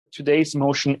today's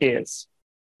motion is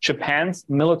Japan's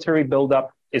military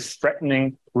buildup is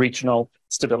threatening regional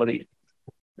stability.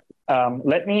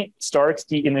 Let me start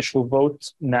the initial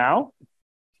vote now.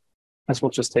 This will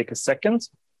just take a second.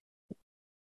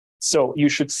 So you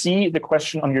should see the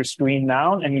question on your screen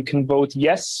now, and you can vote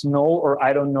yes, no, or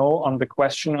I don't know on the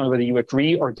question on whether you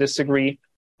agree or disagree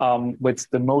with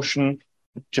the motion,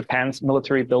 Japan's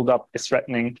military buildup is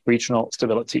threatening regional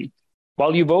stability.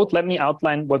 While you vote, let me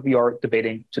outline what we are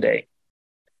debating today.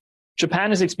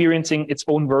 Japan is experiencing its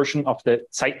own version of the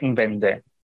Zeitenwende.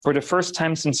 For the first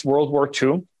time since World War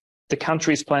II, the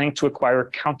country is planning to acquire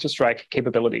counter-strike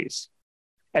capabilities.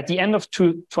 At the end of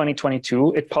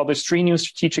 2022, it published 3 new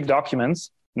strategic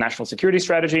documents: National Security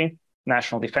Strategy,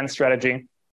 National Defense Strategy,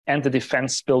 and the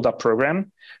Defense Build-Up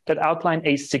Program, that outline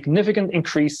a significant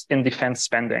increase in defense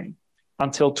spending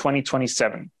until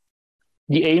 2027.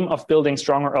 The aim of building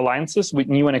stronger alliances with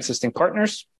new and existing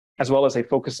partners, as well as a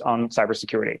focus on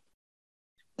cybersecurity.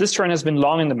 This turn has been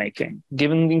long in the making,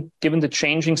 given the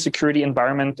changing security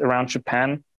environment around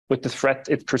Japan, with the threat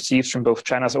it perceives from both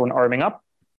China's own arming up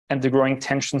and the growing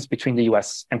tensions between the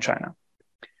US and China.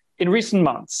 In recent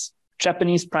months,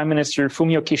 Japanese Prime Minister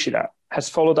Fumio Kishida has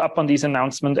followed up on these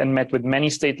announcements and met with many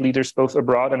state leaders both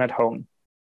abroad and at home,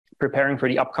 preparing for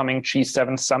the upcoming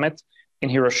G7 summit in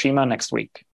Hiroshima next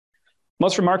week.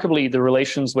 Most remarkably, the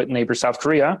relations with neighbor South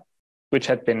Korea, which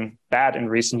had been bad in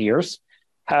recent years,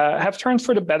 have turned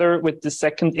for the better with the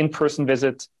second in-person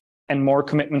visit and more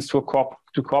commitments to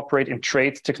cooperate in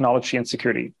trade, technology, and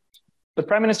security. But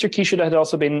Prime Minister Kishida had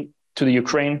also been to the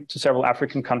Ukraine, to several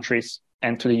African countries,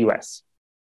 and to the US.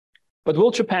 But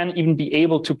will Japan even be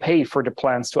able to pay for the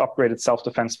plans to upgrade its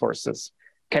self-defense forces?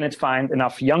 Can it find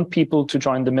enough young people to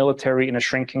join the military in a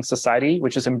shrinking society,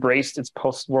 which has embraced its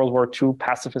post-World War II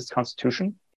pacifist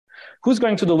constitution? Who's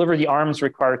going to deliver the arms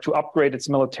required to upgrade its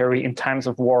military in times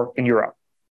of war in Europe?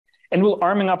 And will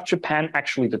arming up Japan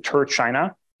actually deter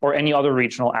China or any other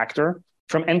regional actor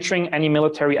from entering any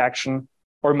military action,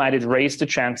 or might it raise the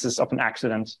chances of an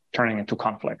accident turning into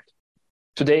conflict?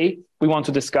 Today, we want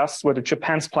to discuss whether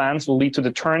Japan's plans will lead to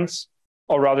deterrence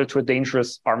or rather to a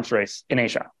dangerous arms race in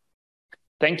Asia.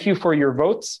 Thank you for your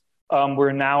votes.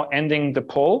 We're now ending the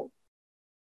poll.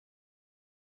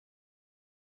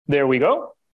 There we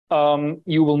go.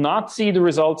 You will not see the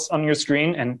results on your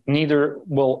screen, and neither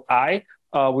will I.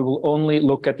 We will only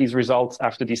look at these results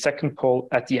after the second poll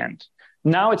at the end.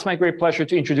 Now it's my great pleasure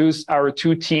to introduce our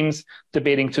 2 teams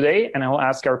debating today, and I will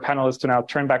ask our panelists to now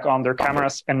turn back on their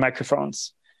cameras and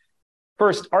microphones.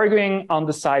 First, arguing on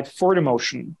the side for the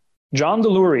motion, John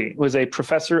Delury was a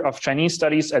professor of Chinese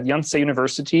studies at Yonsei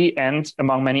University and,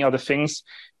 among many other things,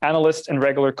 analyst and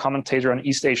regular commentator on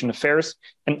East Asian affairs,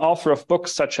 and author of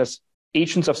books such as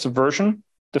Agents of Subversion,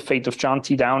 The Fate of John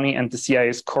T. Downey and the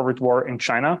CIA's Covert War in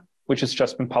China, which has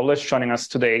just been published, joining us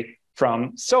today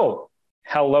from Seoul.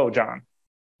 Hello, John.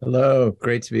 Hello,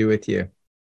 great to be with you.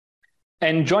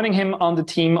 And joining him on the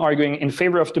team arguing in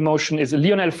favor of the motion is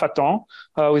Lionel Fatton,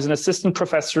 who is an assistant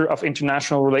professor of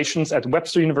international relations at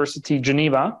Webster University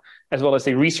Geneva, as well as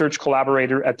a research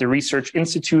collaborator at the Research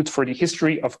Institute for the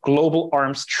History of Global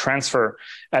Arms Transfer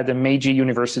at the Meiji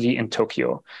University in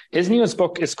Tokyo. His newest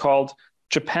book is called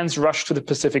Japan's Rush to the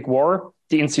Pacific War,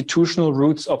 The Institutional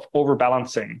Roots of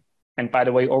Overbalancing. And by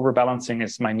the way, overbalancing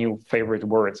is my new favorite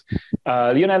word.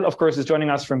 Lionel, of course, is joining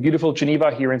us from beautiful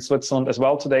Geneva here in Switzerland as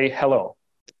well today. Hello.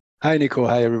 Hi, Nico.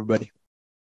 Hi, everybody.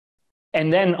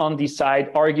 And then on the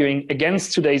side arguing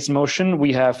against today's motion,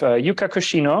 we have Yuka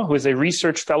Koshino, who is a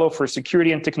research fellow for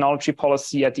security and technology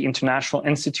policy at the International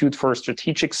Institute for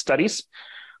Strategic Studies.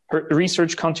 Her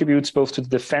research contributes both to the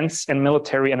Defense and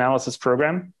Military Analysis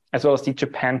Program, as well as the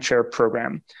Japan Chair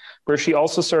Program, where she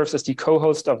also serves as the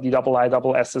co-host of the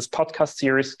IISS podcast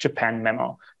series, Japan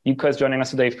Memo. Yuka is joining us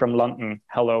today from London.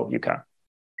 Hello, Yuka.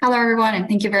 Hello, everyone, and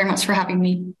thank you very much for having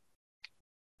me.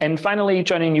 And finally,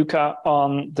 joining Yuka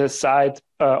on the side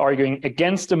arguing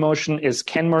against the motion is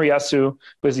Ken Moriyasu,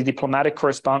 who is the diplomatic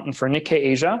correspondent for Nikkei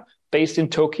Asia, based in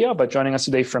Tokyo, but joining us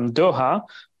today from Doha,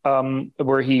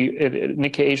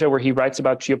 Nikkei Asia, where he writes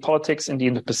about geopolitics in the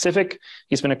Indo-Pacific.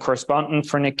 He's been a correspondent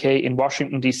for Nikkei in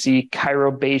Washington, D.C.,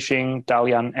 Cairo, Beijing,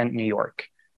 Dalian, and New York.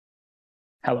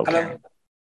 Hello, Ken.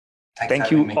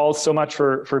 Thank you all so much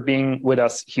for being with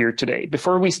us here today.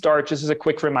 Before we start, just as a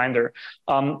quick reminder,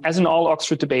 as in all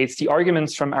Oxford debates, the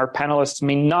arguments from our panelists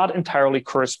may not entirely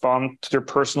correspond to their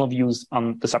personal views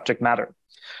on the subject matter.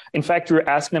 In fact, we're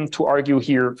asking them to argue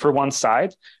here for one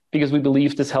side, because we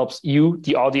believe this helps you,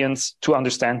 the audience, to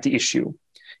understand the issue.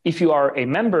 If you are a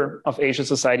member of Asia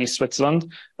Society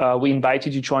Switzerland, we invite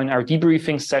you to join our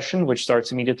debriefing session, which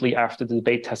starts immediately after the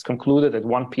debate has concluded at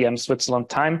 1 p.m. Switzerland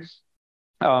time.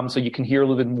 So you can hear a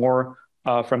little bit more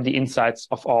from the insights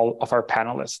of all of our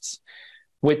panelists.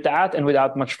 With that, and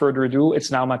without much further ado,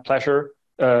 it's now my pleasure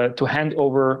to hand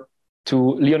over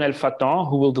to Lionel Fatton,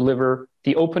 who will deliver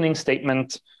the opening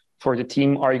statement for the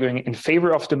team arguing in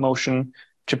favor of the motion,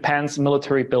 Japan's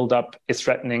military buildup is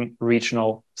threatening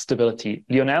regional stability.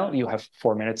 Lionel, you have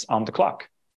 4 minutes on the clock.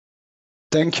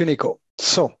 Thank you, Nico.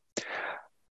 So,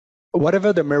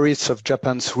 whatever the merits of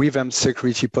Japan's revamped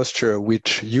security posture,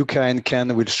 which Yuka and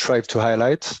Ken will strive to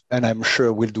highlight, and I'm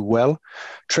sure will do well,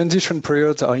 transition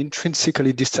periods are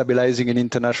intrinsically destabilizing in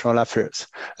international affairs.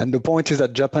 And the point is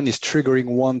that Japan is triggering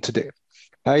one today.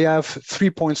 I have 3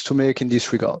 points to make in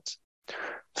this regard.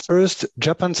 First,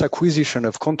 Japan's acquisition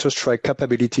of counter-strike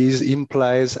capabilities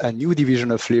implies a new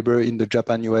division of labor in the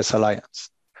Japan-US alliance.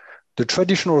 The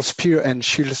traditional spear and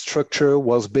shield structure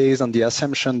was based on the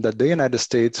assumption that the United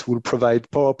States will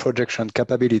provide power projection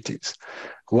capabilities,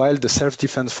 while the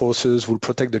self-defense forces will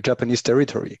protect the Japanese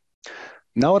territory.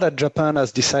 Now that Japan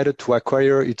has decided to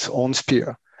acquire its own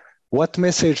spear, what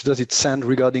message does it send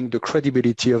regarding the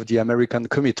credibility of the American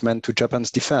commitment to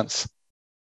Japan's defense?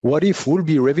 What if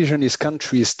would-be revisionist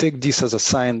countries take this as a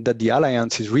sign that the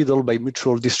alliance is riddled by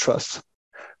mutual distrust?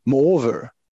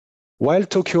 Moreover, while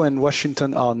Tokyo and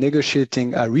Washington are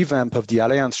negotiating a revamp of the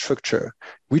alliance structure,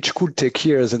 which could take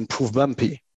years and prove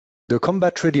bumpy, the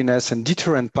combat readiness and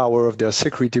deterrent power of their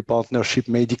security partnership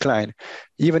may decline,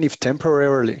 even if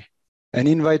temporarily, and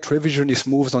invite revisionist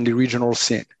moves on the regional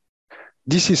scene.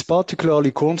 This is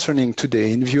particularly concerning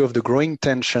today in view of the growing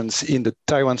tensions in the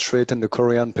Taiwan Strait and the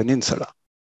Korean Peninsula.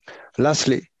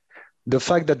 Lastly, the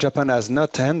fact that Japan has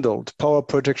not handled power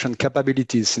projection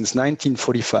capabilities since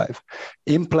 1945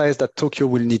 implies that Tokyo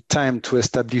will need time to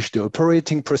establish the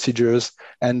operating procedures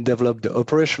and develop the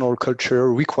operational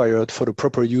culture required for the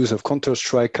proper use of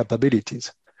counter-strike capabilities.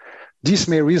 This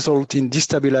may result in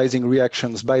destabilizing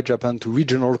reactions by Japan to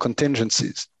regional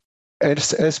contingencies,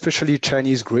 especially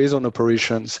Chinese gray zone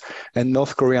operations and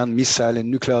North Korean missile and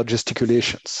nuclear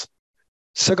gesticulations.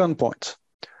 Second point,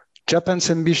 Japan's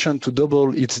ambition to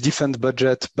double its defense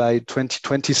budget by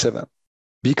 2027,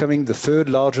 becoming the third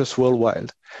largest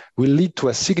worldwide, will lead to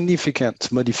a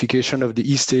significant modification of the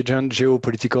East Asian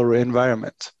geopolitical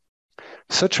environment.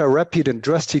 Such a rapid and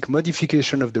drastic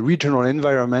modification of the regional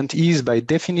environment is by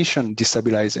definition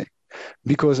destabilizing,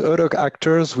 because other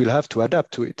actors will have to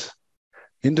adapt to it.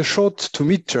 In the short to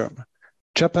mid-term,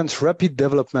 Japan's rapid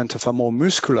development of a more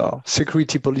muscular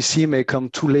security policy may come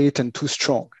too late and too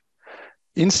strong.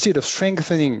 Instead of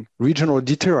strengthening regional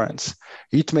deterrence,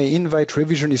 it may invite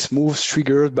revisionist moves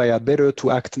triggered by a better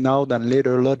to act now than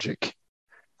later logic.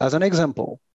 As an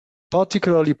example,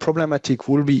 particularly problematic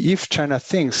will be if China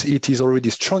thinks it is already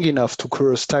strong enough to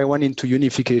coerce Taiwan into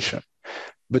unification,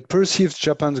 but perceives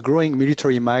Japan's growing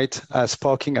military might as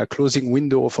sparking a closing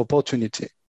window of opportunity.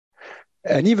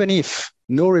 And even if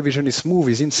no revisionist move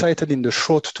is incited in the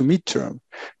short to mid-term,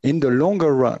 in the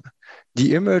longer run,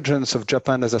 the emergence of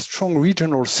Japan as a strong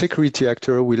regional security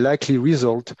actor will likely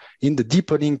result in the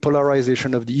deepening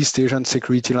polarization of the East Asian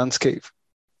security landscape.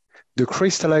 The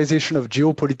crystallization of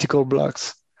geopolitical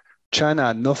blocs, China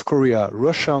and North Korea,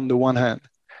 Russia on the one hand,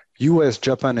 US,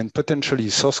 Japan, and potentially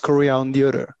South Korea on the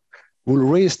other, will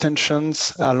raise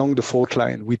tensions along the fault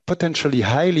line with potentially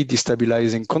highly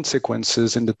destabilizing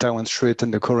consequences in the Taiwan Strait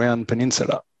and the Korean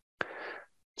Peninsula.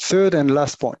 Third and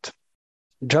last point,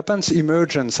 Japan's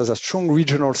emergence as a strong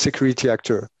regional security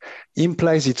actor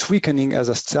implies its weakening as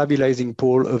a stabilizing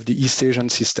pole of the East Asian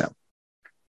system.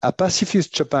 A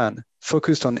pacifist Japan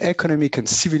focused on economic and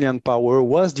civilian power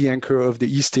was the anchor of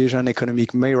the East Asian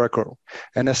economic miracle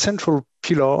and a central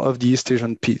pillar of the East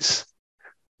Asian peace.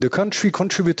 The country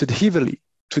contributed heavily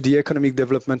to the economic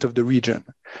development of the region,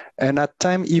 and at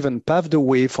times even paved the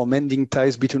way for mending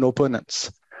ties between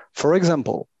opponents. For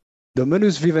example, the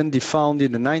modus vivendi found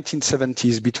in the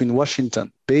 1970s between Washington,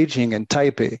 Beijing, and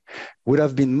Taipei would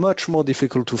have been much more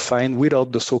difficult to find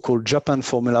without the so-called Japan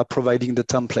formula providing the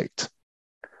template.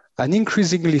 An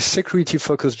increasingly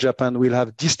security-focused Japan will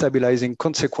have destabilizing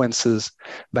consequences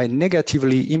by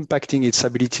negatively impacting its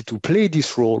ability to play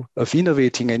this role of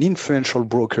innovating and influential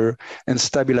broker and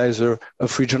stabilizer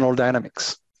of regional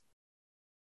dynamics.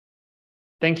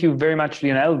 Thank you very much,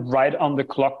 Lionel. Right on the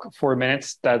clock, 4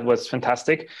 minutes. That was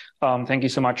fantastic. Thank you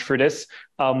so much for this.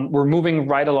 We're moving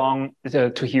right along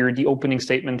to hear the opening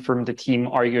statement from the team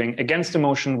arguing against the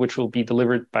motion, which will be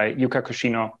delivered by Yuka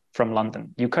Koshino from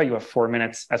London. Yuka, you have 4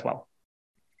 minutes as well.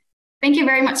 Thank you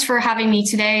very much for having me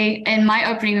today. In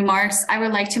my opening remarks, I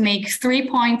would like to make 3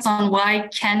 points on why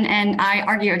Ken and I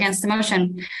argue against the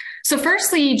motion. So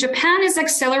firstly, Japan is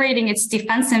accelerating its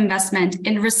defense investment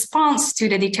in response to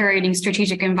the deteriorating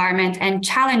strategic environment and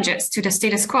challenges to the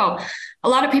status quo. A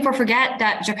lot of people forget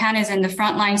that Japan is in the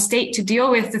frontline state to deal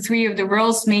with the three of the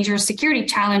world's major security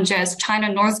challenges,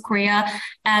 China, North Korea,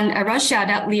 and Russia,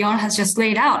 that Leon has just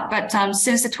laid out. But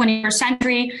since the 21st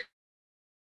century,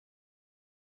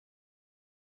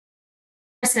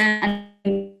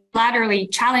 and laterally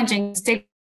challenging state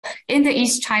in the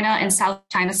East China and South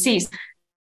China Seas,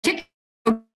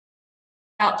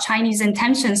 about Chinese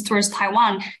intentions towards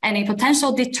Taiwan and a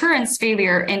potential deterrence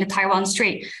failure in the Taiwan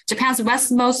Strait. Japan's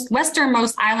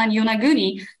westernmost island,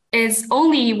 Yonaguni, is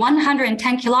only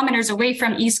 110 kilometers away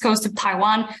from east coast of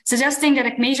Taiwan, suggesting that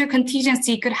a major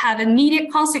contingency could have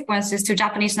immediate consequences to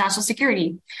Japanese national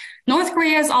security. North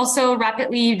Korea is also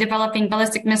rapidly developing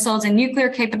ballistic missiles and nuclear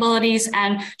capabilities,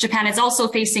 and Japan is also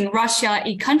facing Russia,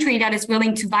 a country that is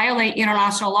willing to violate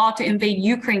international law to invade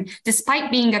Ukraine, despite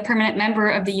being a permanent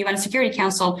member of the UN Security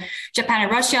Council. Japan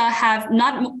and Russia have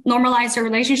not normalized their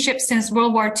relationship since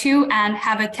World War II and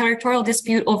have a territorial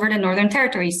dispute over the Northern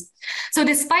Territories. So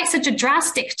despite such a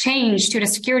drastic change to the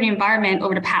security environment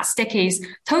over the past decades,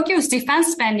 Tokyo's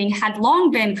defense spending had long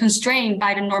been constrained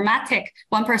by the normatic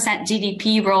 1%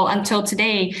 GDP rule until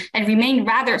today and remained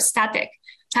rather static.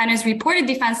 China's reported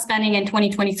defense spending in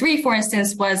 2023, for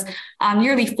instance, was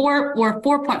nearly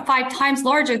 4.5 times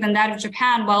larger than that of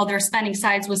Japan, while their spending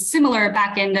size was similar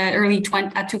back in the early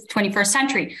 21st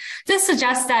century. This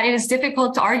suggests that it is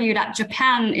difficult to argue that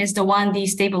Japan is the one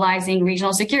destabilizing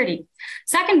regional security.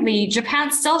 Secondly,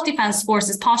 Japan's self-defense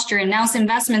forces posture announced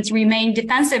investments remain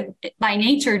defensive by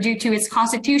nature due to its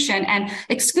constitution and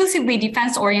exclusively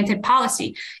defense-oriented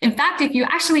policy. In fact, if you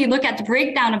actually look at the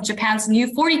breakdown of Japan's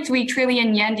new 43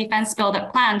 trillion yen defense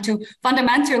build-up plan to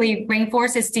fundamentally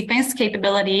reinforce its defense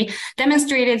capability,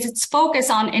 demonstrated its focus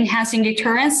on enhancing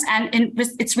deterrence and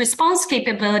its response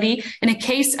capability in a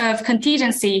case of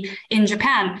contingency in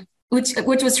Japan, which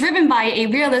was driven by a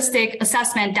realistic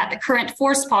assessment that the current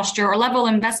force posture or level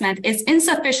of investment is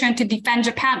insufficient to defend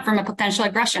Japan from a potential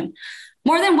aggression.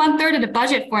 More than 1/3 of the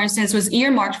budget, for instance, was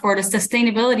earmarked for the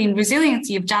sustainability and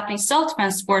resiliency of Japanese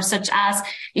self-defense force, such as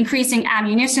increasing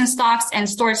ammunition stocks and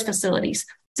storage facilities.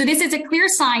 So this is a clear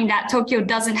sign that Tokyo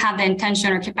doesn't have the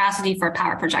intention or capacity for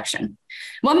power projection.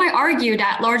 One might argue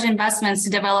that large investments to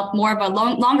develop more of a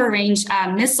longer range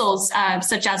missiles,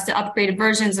 such as the upgraded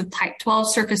versions of Type 12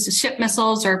 surface-to-ship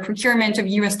missiles or procurement of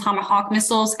U.S. Tomahawk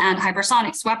missiles and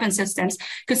hypersonics weapon systems,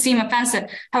 could seem offensive.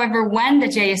 However, when the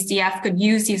JSDF could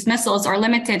use these missiles are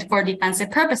limited for defensive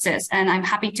purposes, and I'm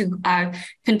happy to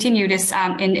continue this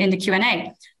in the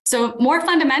Q&A. So more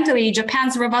fundamentally,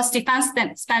 Japan's robust defense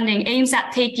spending aims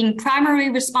at taking primary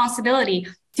responsibility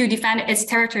to defend its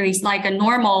territories like a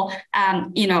normal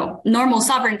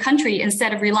sovereign country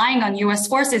instead of relying on U.S.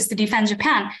 forces to defend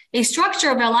Japan, a structure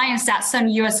of alliance that some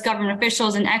U.S. government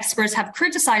officials and experts have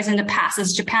criticized in the past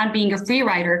as Japan being a free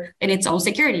rider in its own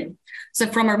security. So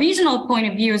from a regional point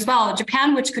of view as well,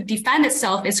 Japan, which could defend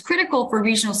itself, is critical for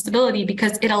regional stability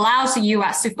because it allows the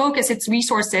U.S. to focus its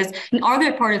resources in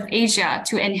other parts of Asia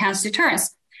to enhance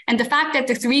deterrence. And the fact that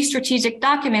the three strategic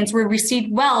documents were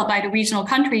received well by the regional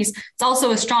countries is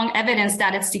also a strong evidence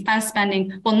that its defense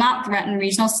spending will not threaten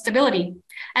regional stability.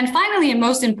 And finally, and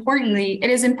most importantly, it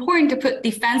is important to put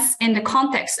defense in the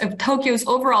context of Tokyo's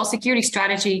overall security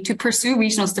strategy to pursue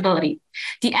regional stability.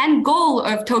 The end goal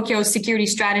of Tokyo's security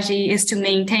strategy is to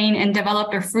maintain and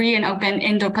develop a free and open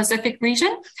Indo-Pacific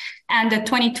region. And the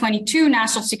 2022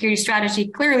 National Security Strategy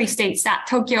clearly states that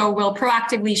Tokyo will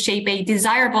proactively shape a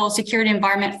desirable security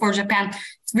environment for Japan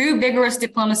through vigorous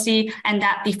diplomacy, and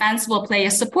that defense will play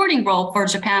a supporting role for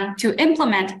Japan to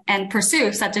implement and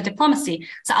pursue such a diplomacy.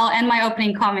 So I'll end my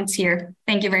opening comments here.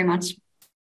 Thank you very much.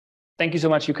 Thank you so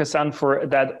much, Yuka-san, for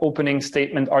that opening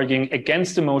statement arguing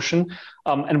against the motion.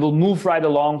 And we'll move right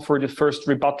along for the first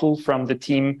rebuttal from the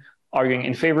team arguing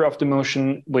in favor of the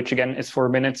motion, which again is 4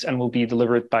 minutes and will be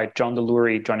delivered by John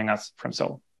Delury joining us from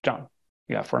Seoul. John,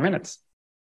 you have 4 minutes.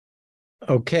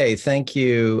 Okay, thank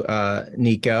you,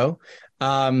 Nico.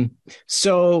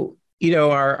 So,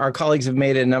 our colleagues have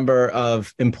made a number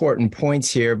of important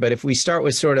points here, but if we start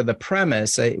with sort of the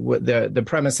premise, the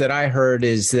premise that I heard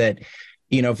is that,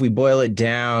 if we boil it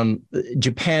down,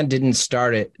 Japan didn't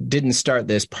start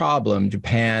this problem.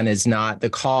 Japan is not the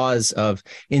cause of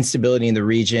instability in the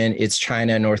region. It's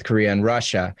China, North Korea, and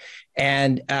Russia.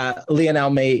 And Lionel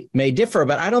may differ,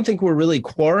 but I don't think we're really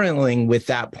quarreling with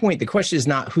that point. The question is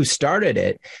not who started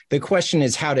it. The question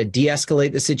is how to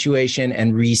de-escalate the situation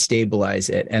and restabilize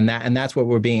it. And that's what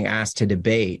we're being asked to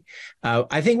debate.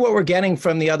 I think what we're getting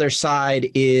from the other side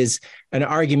is an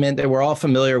argument that we're all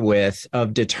familiar with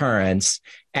of deterrence.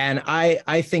 And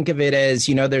I think of it as,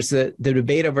 there's the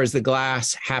debate over is the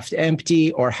glass half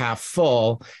empty or half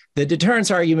full. The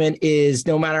deterrence argument is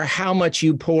no matter how much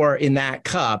you pour in that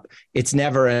cup, it's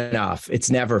never enough.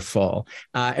 It's never full.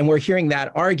 And we're hearing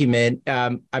that argument.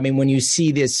 When you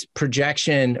see this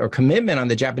projection or commitment on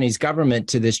the Japanese government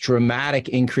to this dramatic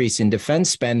increase in defense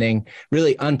spending,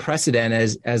 really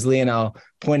unprecedented, as Lionel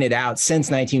pointed out, since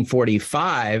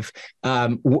 1945,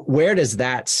 where does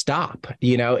that stop?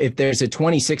 If there's a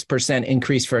 26%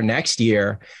 increase for next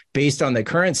year, based on the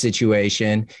current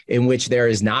situation in which there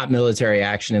is not military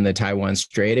action in the Taiwan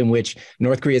Strait, in which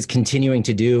North Korea is continuing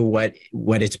to do what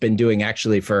it's been doing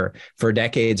actually for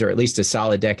decades, or at least a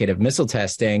solid decade of missile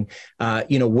testing,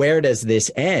 where does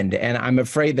this end? And I'm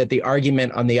afraid that the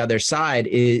argument on the other side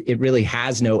is it really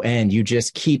has no end. You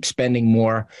just keep spending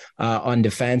more on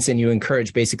defense, and you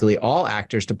encourage basically all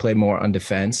actors to play more on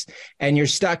defense, and you're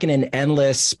stuck in an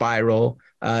endless spiral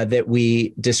that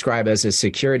we describe as a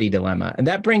security dilemma. And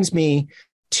that brings me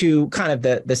to kind of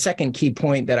the second key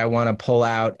point that I want to pull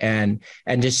out and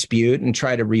dispute and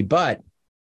try to rebut,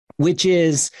 which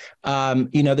is,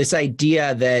 this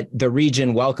idea that the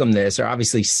region welcomed this, or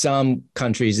obviously some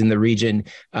countries in the region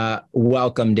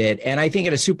welcomed it. And I think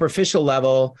at a superficial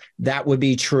level, that would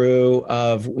be true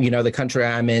of, the country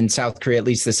I'm in, South Korea, at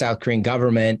least the South Korean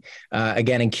government.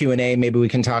 Again, in Q&A, maybe we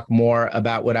can talk more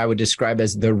about what I would describe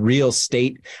as the real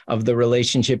state of the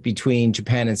relationship between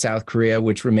Japan and South Korea,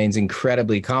 which remains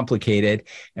incredibly complicated.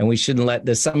 And we shouldn't let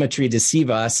the symmetry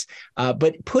deceive us.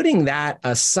 But putting that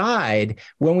aside,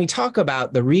 when we talk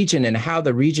about the region and how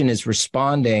the region is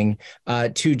responding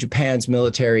to Japan's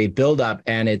military buildup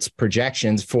and its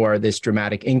projections for this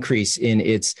dramatic increase in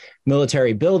its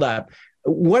military buildup,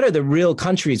 what are the real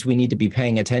countries we need to be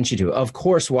paying attention to? Of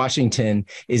course, Washington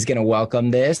is going to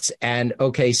welcome this. And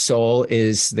okay, Seoul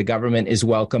the government is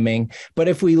welcoming. But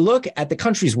if we look at the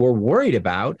countries we're worried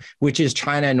about, which is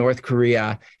China, North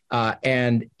Korea,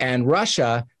 and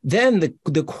Russia, then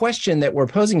the question that we're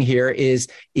posing here is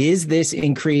this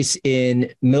increase in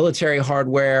military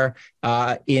hardware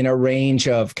in a range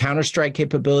of counterstrike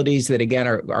capabilities that, again,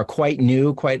 are quite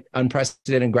new, quite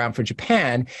unprecedented ground for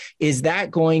Japan, is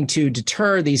that going to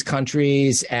deter these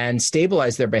countries and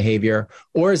stabilize their behavior,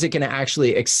 or is it going to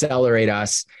actually accelerate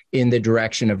us in the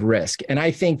direction of risk? And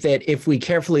I think that if we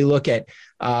carefully look at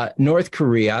North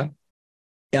Korea,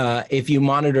 if you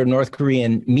monitor North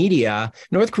Korean media,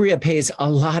 North Korea pays a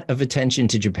lot of attention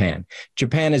to Japan.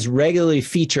 Japan is regularly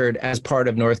featured as part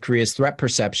of North Korea's threat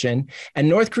perception, and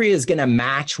North Korea is going to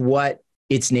match what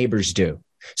its neighbors do.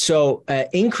 So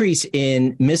increase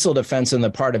in missile defense on the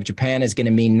part of Japan is going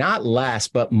to mean not less,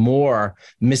 but more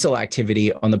missile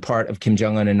activity on the part of Kim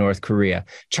Jong-un and North Korea.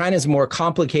 China's a more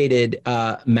complicated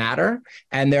matter,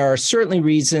 and there are certainly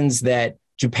reasons that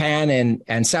Japan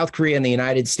and South Korea and the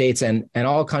United States and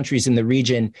all countries in the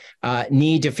region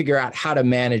need to figure out how to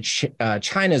manage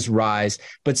China's rise,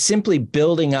 but simply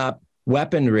building up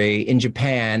weaponry in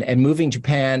Japan and moving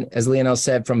Japan, as Lionel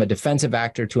said, from a defensive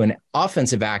actor to an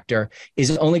offensive actor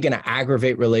is only going to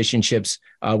aggravate relationships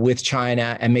with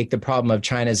China and make the problem of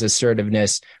China's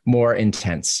assertiveness more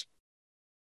intense.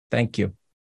 Thank you.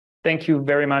 Thank you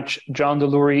very much, John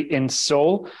Delury in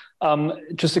Seoul.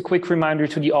 Just a quick reminder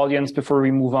to the audience before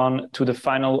we move on to the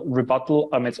final rebuttal.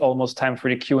 It's almost time for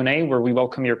the Q&A, where we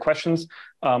welcome your questions.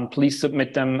 Please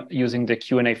submit them using the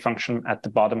Q&A function at the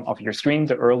bottom of your screen.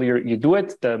 The earlier you do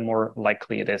it, the more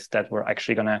likely it is that we're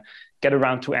actually going to get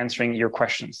around to answering your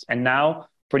questions. And now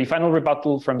for the final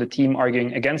rebuttal from the team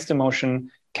arguing against the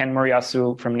motion, Ken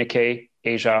Moriyasu from Nikkei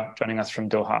Asia, joining us from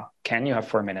Doha. Ken, you have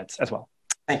 4 minutes as well.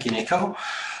 Thank you, Nico.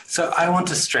 So I want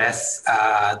to stress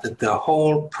that the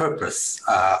whole purpose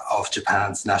of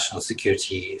Japan's national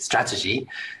security strategy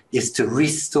is to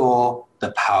restore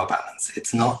the power balance.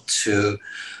 It's not to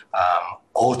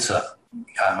alter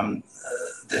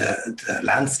the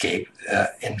landscape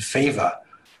in favor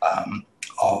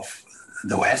of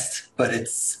the West, but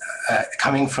it's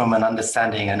coming from an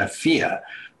understanding and a fear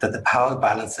that the power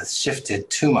balance has shifted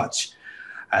too much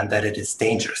and that it is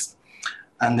dangerous.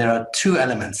 And there are two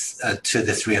elements to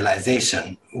this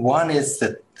realization. One is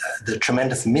that the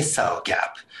tremendous missile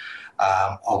gap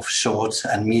of short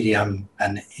and medium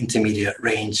and intermediate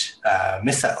range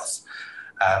missiles.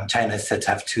 China is said to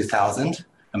have 2,000.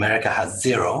 America has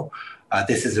 0.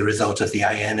 This is a result of the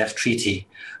INF treaty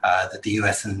that the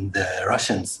US and the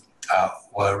Russians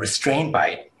were restrained by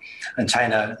it. And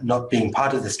China, not being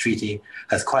part of this treaty,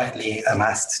 has quietly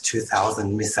amassed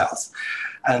 2,000 missiles.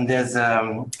 And there's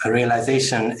a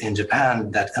realization in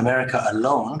Japan that America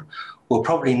alone will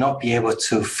probably not be able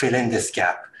to fill in this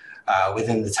gap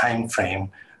within the time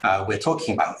frame we're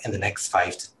talking about in the next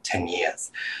 5 to 10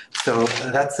 years. So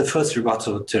that's the first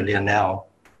rebuttal to Lionel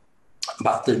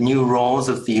about the new roles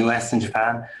of the US and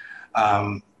Japan.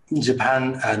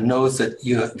 Japan knows that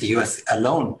the US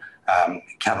alone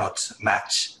cannot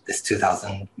match this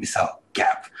 2,000 missile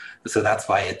gap. So that's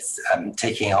why it's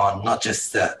taking on not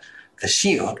just the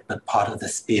shield, but part of the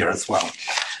spear as well.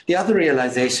 The other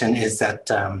realization is that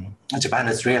Japan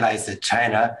has realized that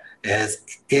China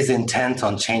is intent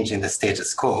on changing the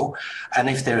status quo. And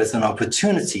if there is an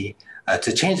opportunity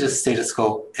to change the status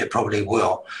quo, it probably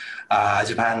will.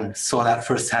 Japan saw that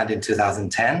firsthand in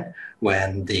 2010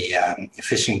 when the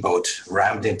fishing boat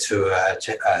rammed into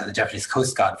the Japanese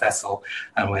Coast Guard vessel,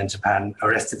 and when Japan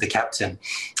arrested the captain,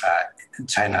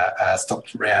 China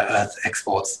stopped rare earth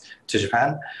exports to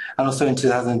Japan. And also in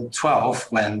 2012,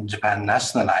 when Japan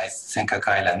nationalized Senkaku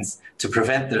Islands to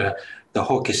prevent the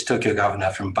hawkish Tokyo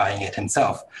governor from buying it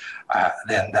himself,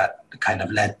 then that kind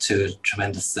of led to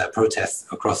tremendous protests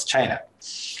across China.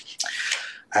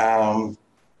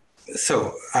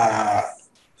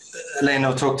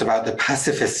 Lionel talked about the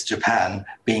pacifist Japan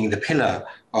being the pillar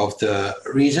of the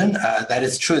region. That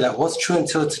is true. That was true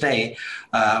until today.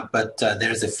 But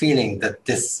there is a feeling that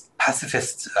this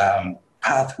pacifist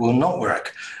path will not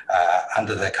work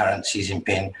under the current Xi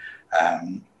Jinping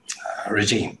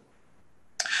regime.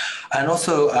 And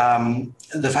also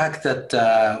the fact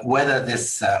that whether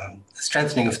this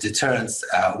strengthening of deterrence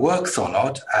works or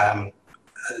not,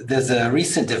 there's a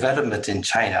recent development in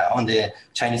China on the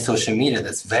Chinese social media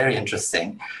that's very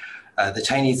interesting. The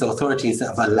Chinese authorities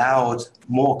have allowed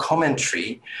more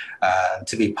commentary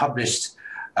to be published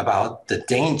about the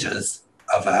dangers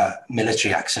of a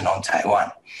military action on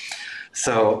Taiwan.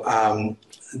 So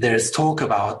there's talk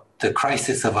about the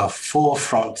crisis of a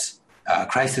four-front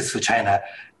crisis for China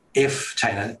if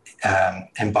China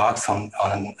embarks on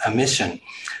a mission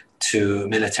to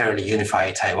militarily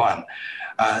unify Taiwan.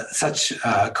 Such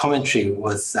commentary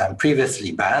was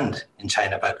previously banned in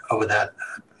China, but over the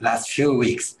last few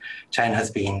weeks, China has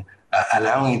been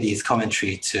allowing these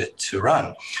commentary to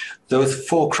run. Those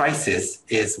four crises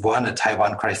is one, a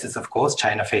Taiwan crisis, of course,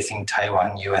 China facing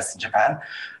Taiwan, US, and Japan.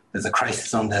 There's a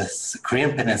crisis on the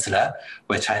Korean Peninsula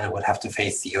where China would have to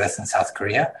face the US and South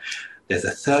Korea. There's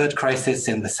a third crisis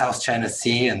in the South China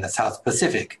Sea and the South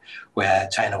Pacific, where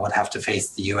China would have to face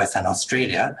the US and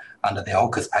Australia under the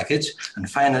AUKUS package. And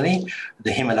finally,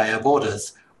 the Himalaya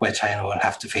borders, where China will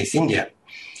have to face India.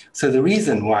 So the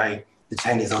reason why the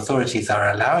Chinese authorities are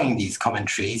allowing these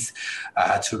commentaries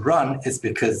to run is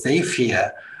because they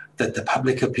fear that the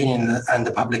public opinion and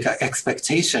the public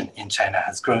expectation in China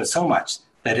has grown so much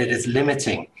that it is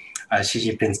limiting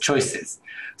Xi Jinping's choices.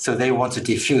 So they want to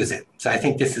defuse it. So I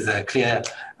think this is a clear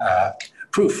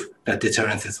proof that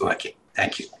deterrence is working.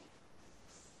 Thank you.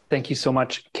 Thank you so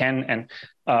much, Ken. And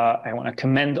I want to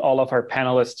commend all of our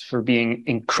panelists for being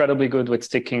incredibly good with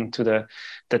sticking to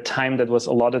the time that was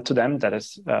allotted to them. That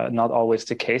is not always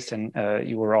the case. And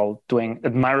you were all doing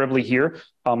admirably here.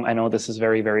 I know this is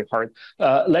very, very hard.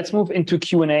 Let's move into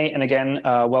Q&A. And again,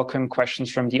 welcome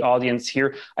questions from the audience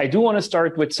here. I do want to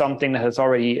start with something that has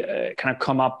already kind of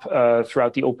come up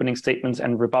throughout the opening statements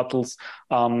and rebuttals.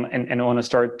 And I want to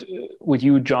start with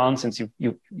you, John, since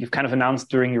you've kind of announced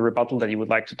during your rebuttal that you would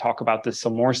like to talk about this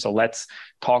some more. So let's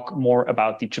talk more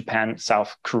about the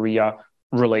Japan-South Korea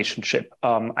relationship.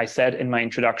 I said in my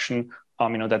introduction,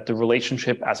 that the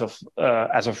relationship as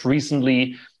of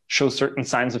recently shows certain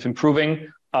signs of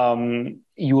improving.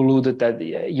 You alluded that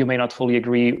you may not fully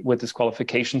agree with this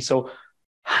qualification. So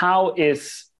how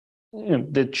is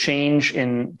the change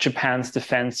in Japan's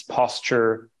defense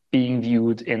posture being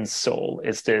viewed in Seoul?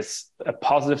 Is this a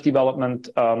positive development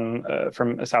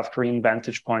from a South Korean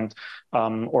vantage point,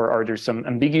 or are there some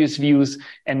ambiguous views?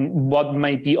 And what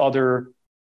might be other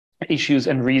issues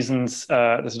and reasons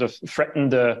that sort of threaten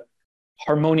the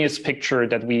harmonious picture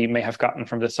that we may have gotten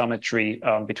from the symmetry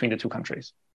between the two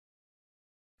countries?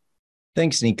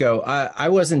 Thanks, Nico. I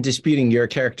wasn't disputing your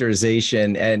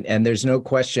characterization, and there's no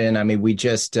question. I mean, we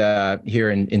just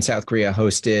here in South Korea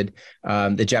hosted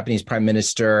the Japanese Prime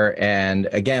Minister, and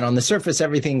again, on the surface,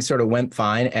 everything sort of went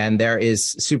fine, and there is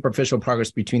superficial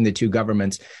progress between the two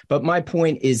governments. But my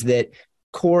point is that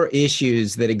core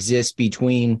issues that exist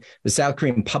between the South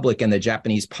Korean public and the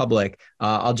Japanese public.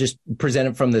 I'll just present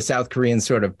it from the South Korean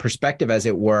sort of perspective, as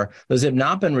it were. Those have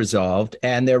not been resolved,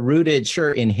 and they're rooted,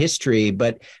 sure, in history,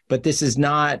 but this is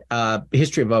not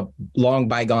history of a long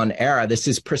bygone era. This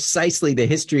is precisely the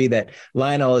history that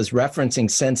Lionel is referencing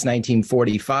since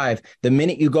 1945. The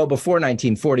minute you go before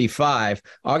 1945,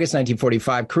 August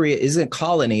 1945, Korea is a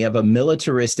colony of a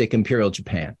militaristic imperial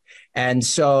Japan. And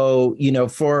so, you know,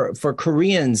 for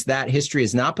Koreans, that history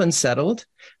has not been settled.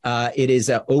 It is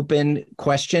an open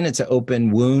question. It's an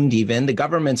open wound even. The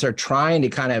governments are trying to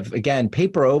kind of, again,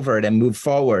 paper over it and move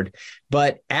forward.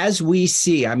 But as we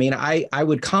see, I mean, I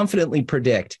would confidently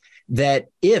predict that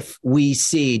if we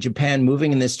see Japan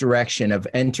moving in this direction of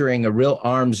entering a real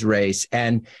arms race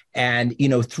and you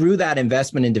know, through that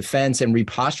investment in defense and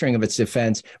reposturing of its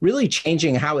defense, really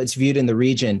changing how it's viewed in the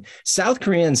region, South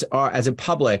Koreans are, as a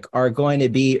public, are going to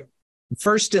be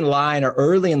first in line or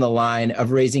early in the line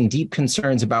of raising deep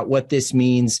concerns about what this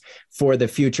means for the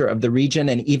future of the region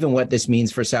and even what this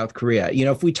means for South Korea. You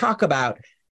know, if we talk about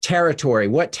territory,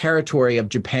 what territory of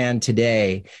Japan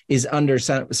today is under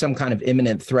some kind of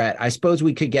imminent threat? I suppose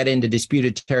we could get into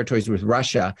disputed territories with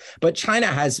Russia, but China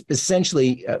has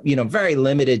essentially, you know, very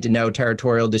limited to no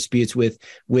territorial disputes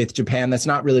with Japan. That's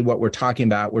not really what we're talking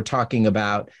about. We're talking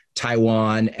about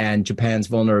Taiwan and Japan's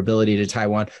vulnerability to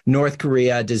Taiwan. North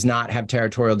Korea does not have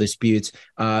territorial disputes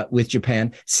with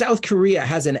Japan. South Korea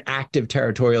has an active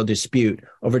territorial dispute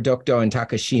over Dokdo and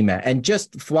Takashima. And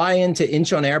just fly into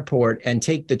Incheon Airport and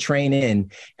take the train in,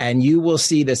 and you will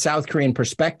see the South Korean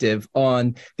perspective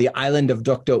on the island of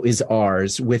Dokdo is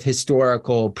ours, with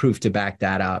historical proof to back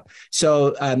that up.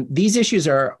 So these issues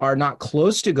are not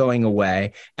close to going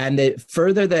away. And the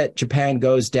further that Japan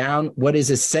goes down what is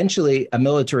essentially a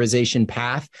militarization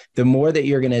path, the more that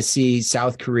you're going to see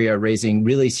South Korea raising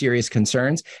really serious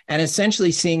concerns and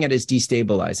essentially seeing it as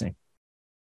destabilizing.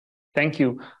 Thank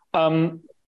you.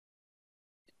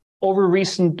 Over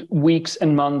recent weeks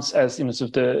and months, as you know, sort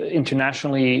of the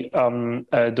internationally,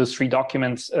 those three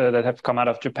documents that have come out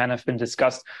of Japan have been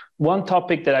discussed. One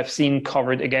topic that I've seen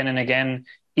covered again and again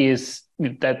is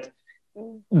that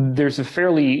there's a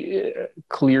fairly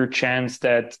clear chance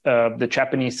that the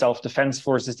Japanese self-defense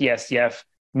forces, the SDF,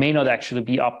 may not actually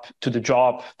be up to the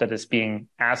job that is being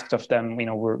asked of them. You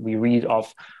know, we read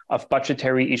of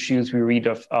budgetary issues, we read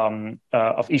of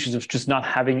issues of just not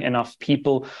having enough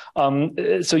people.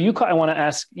 So Yuka, I want to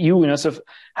ask you, you know, sort of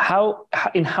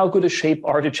in how good a shape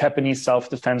are the Japanese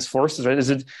self-defense forces? Right? Is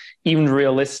it even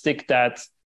realistic that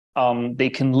they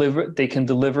can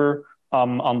deliver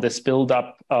on this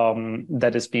buildup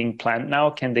that is being planned now?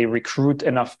 Can they recruit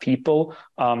enough people?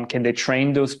 Can they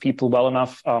train those people well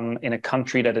enough in a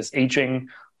country that is aging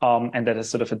and that has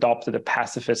sort of adopted a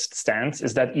pacifist stance?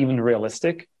 Is that even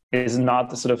realistic? Is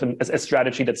not sort of a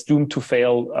strategy that's doomed to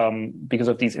fail because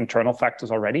of these internal factors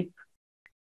already?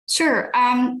 Sure.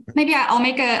 Maybe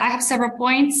I have several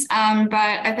points, but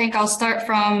I think I'll start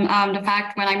from the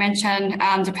fact when I mentioned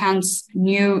Japan's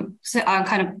new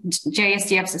kind of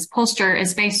JSDF's posture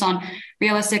is based on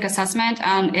realistic assessment,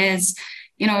 is,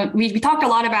 you know, we talked a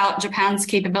lot about Japan's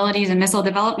capabilities and missile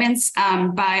developments,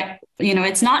 but, you know,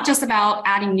 it's not just about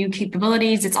adding new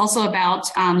capabilities. It's also about,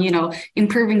 you know,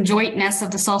 improving jointness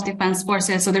of the self-defense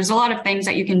forces. So there's a lot of things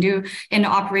that you can do in the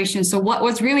operation. So what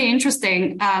was really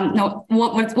interesting, what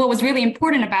was really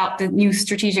important about the new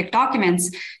strategic documents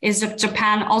is that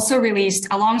Japan also released,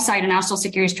 alongside a national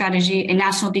security strategy, a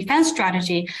national defense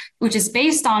strategy, which is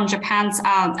based on Japan's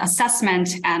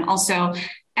assessment and also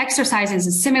exercises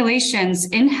and simulations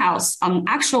in-house,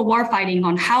 actual warfighting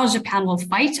on how Japan will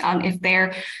fight if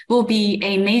there will be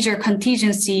a major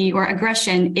contingency or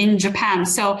aggression in Japan.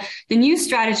 So the new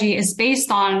strategy is based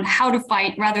on how to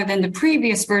fight rather than the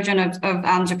previous version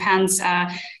of Japan's,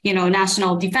 you know,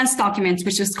 national defense documents,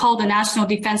 which was called the National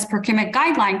Defense Procurement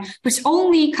Guideline, which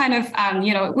only kind of,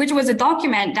 you know, which was a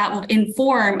document that would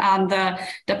inform the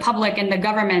public and the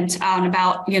government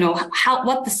about, you know,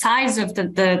 what the size of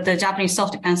the Japanese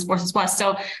self-defense forces was.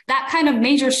 So that kind of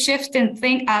major shift in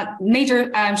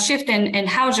shift in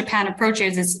how Japan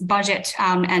approaches its budget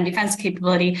and defense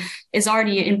capability is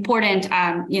already an important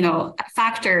you know,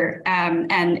 factor,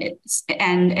 and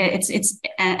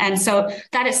so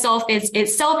that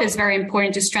itself is very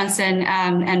important to strengthen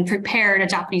and prepare the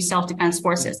Japanese self-defense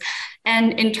forces.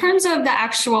 And in terms of the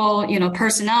actual, you know,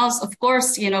 personnel, of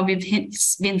course, you know, we've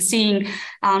been seeing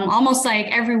almost like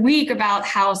every week about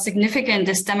how significant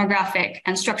this demographic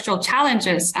and structural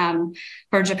challenges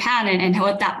for Japan and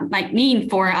what that might mean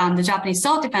for the Japanese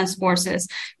self-defense forces.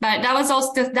 But that was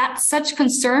also that such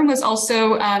concern was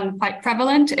also quite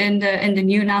prevalent in the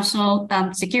new national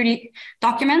security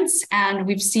documents, and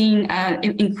we've seen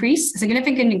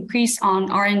significant increase on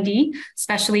R&D,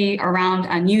 especially around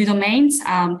new domains,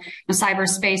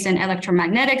 cyberspace and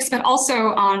electromagnetics, but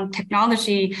also on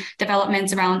technology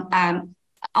developments around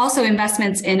also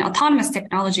investments in autonomous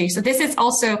technology. So this is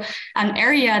also an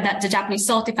area that the Japanese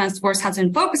self-defense force has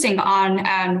been focusing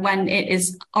on when it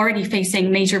is already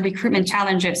facing major recruitment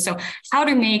challenges. So how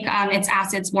to make its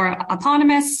assets more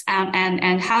autonomous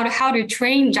and how to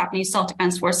train Japanese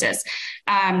self-defense forces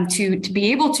to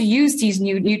be able to use these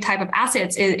new type of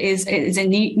assets is a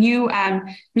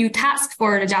new task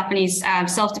for the Japanese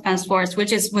self-defense force,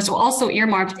 which was also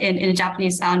earmarked in the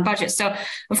Japanese budget. So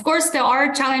of course there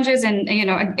are challenges, and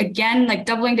again, like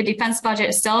doubling the defense budget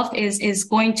itself is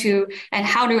going to, and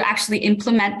how to actually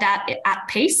implement that at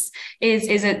pace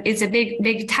is a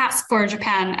big task for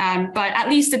Japan. But at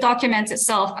least the document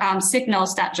itself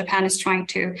signals that Japan is trying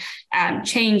to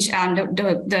change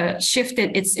the shift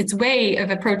its way of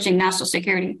approaching national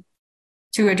security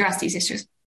to address these issues.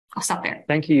 I'll stop there.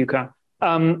 Thank you, Yuka.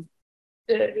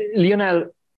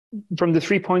 Lionel, from the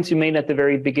 3 points you made at the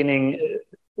very beginning,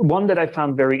 one that I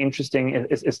found very interesting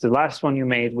is the last one you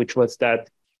made, which was that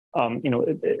the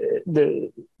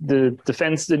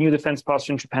new defense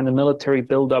posture in Japan, the military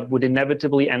buildup, would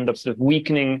inevitably end up sort of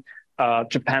weakening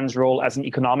Japan's role as an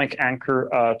economic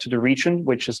anchor to the region,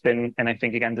 which has been, and I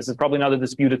think, again, this is probably not a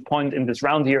disputed point in this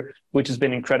round here, which has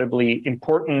been incredibly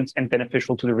important and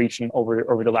beneficial to the region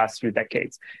over the last few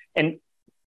decades. And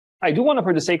I do want to,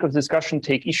 for the sake of discussion,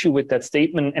 take issue with that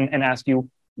statement and ask you,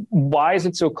 why is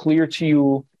it so clear to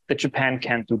you that Japan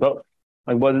can't do both?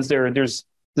 Like, what is there? There's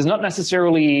not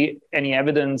necessarily any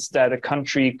evidence that a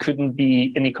country couldn't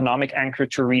be an economic anchor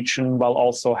to a region while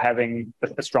also having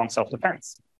a strong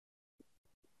self-defense.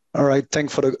 All right,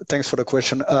 thanks for the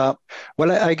question.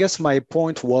 Well, I guess my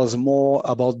point was more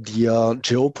about the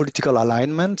geopolitical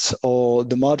alignment or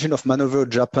the margin of maneuver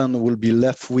Japan will be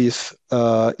left with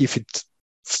if it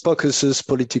focuses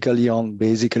politically on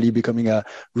basically becoming a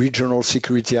regional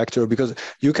security actor. Because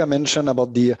Yuka mentioned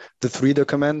about the 3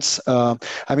 documents.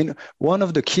 I mean, one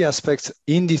of the key aspects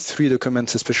in these 3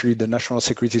 documents, especially the national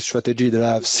security strategy that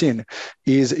I have seen,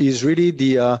 is really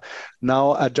the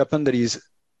now a Japan that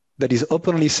is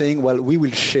openly saying, well, we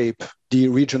will shape the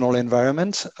regional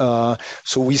environment.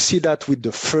 So we see that with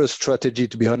the first strategy,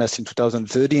 to be honest, in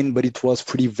 2013, but it was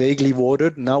pretty vaguely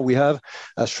worded. Now we have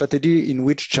a strategy in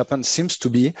which Japan seems to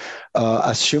be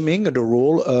assuming the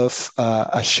role of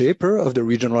a shaper of the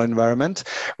regional environment.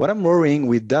 What I'm worrying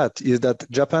with that is that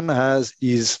Japan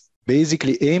is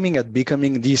basically aiming at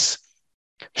becoming this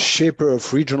shaper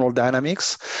of regional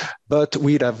dynamics, but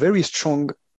with a very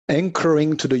strong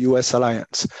anchoring to the US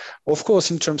alliance. Of course,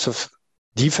 in terms of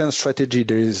defense strategy,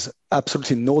 there is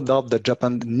absolutely no doubt that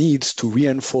Japan needs to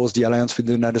reinforce the alliance with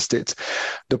the United States.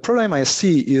 The problem I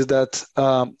see is that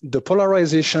the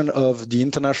polarization of the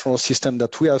international system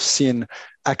that we have seen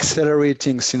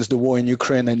accelerating since the war in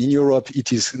Ukraine, and in Europe,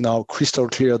 it is now crystal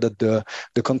clear that the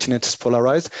continent is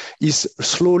polarized, is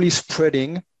slowly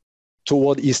spreading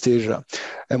toward East Asia.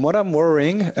 And what I'm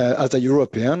worrying as a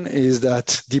European is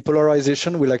that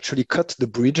depolarization will actually cut the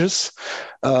bridges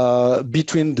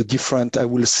between the different, I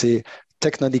will say,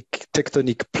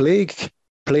 tectonic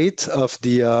plate of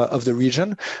the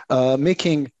region,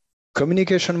 making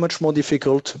communication much more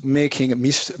difficult, making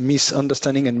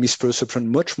misunderstanding and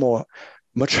misperception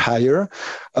much higher.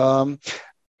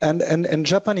 And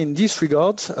Japan, in this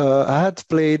regard, had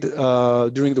played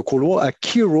during the Cold War a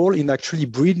key role in actually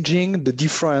bridging the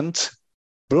different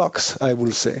blocks, I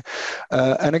will say.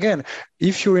 And again,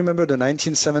 if you remember the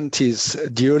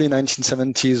 1970s, the early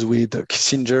 1970s with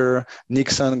Kissinger,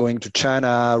 Nixon going to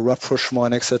China,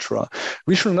 rapprochement, etc.,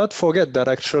 we should not forget that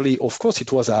actually, of course,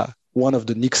 it was one of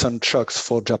the Nixon shocks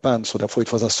for Japan. So therefore,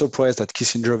 it was a surprise that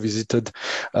Kissinger visited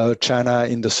China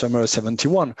in the summer of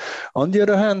 71. On the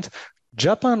other hand,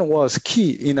 Japan was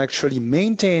key in actually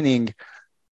maintaining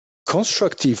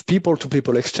constructive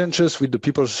people-to-people exchanges with the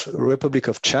People's Republic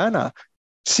of China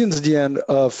since the end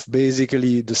of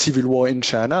basically the civil war in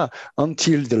China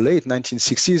until the late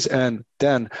 1960s and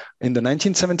then in the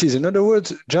 1970s. In other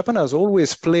words, Japan has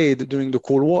always played during the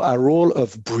Cold War a role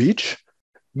of bridge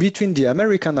between the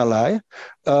American ally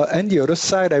and the other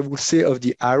side, I would say, of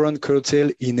the Iron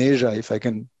Curtain in Asia, if I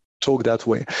can talk that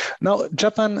way. Now,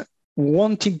 Japan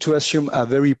wanting to assume a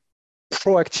very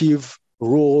proactive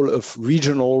role of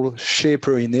regional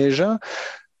shaper in Asia,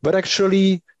 but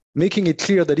actually making it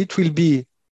clear that it will be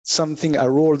a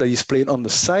role that is played on the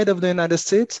side of the United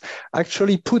States,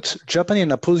 actually put Japan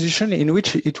in a position in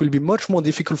which it will be much more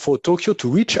difficult for Tokyo to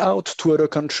reach out to other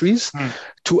countries,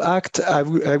 to act, I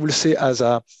will say, as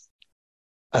a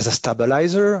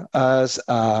stabilizer, as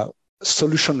a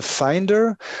solution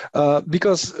finder,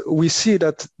 because we see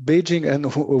that Beijing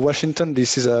and Washington,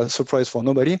 this is a surprise for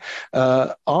nobody,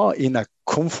 are in a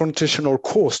confrontational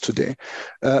course today.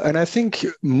 And I think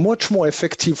much more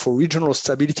effective for regional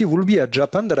stability will be a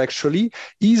Japan that actually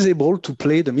is able to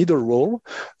play the middle role.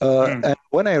 And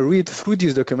when I read through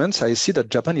these documents, I see that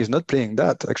Japan is not playing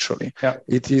that, actually. Yeah.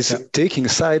 It is taking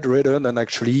side rather than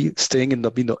actually staying in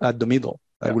the middle, at the middle,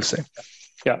 I will say.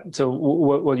 Yeah. So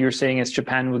what you're saying is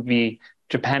Japan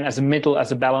as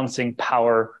a balancing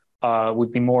power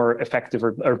would be more effective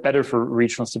or better for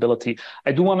regional stability.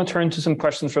 I do want to turn to some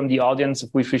questions from the audience. If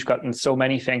we've gotten so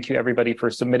many, thank you everybody for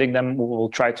submitting them. We'll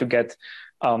try to get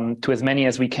to as many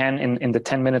as we can in the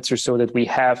 10 minutes or so that we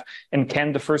have. And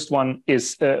Ken, the first one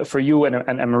is for you,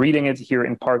 and I'm reading it here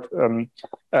in part from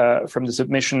the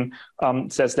submission,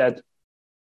 says that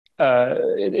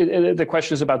the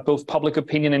question is about both public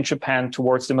opinion in Japan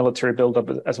towards the military buildup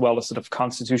as well as sort of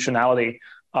constitutionality.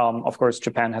 Of course,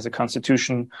 Japan has a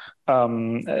constitution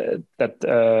that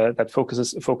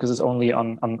focuses only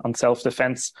on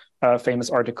self-defense, famous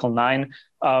Article 9.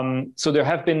 So there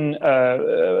have been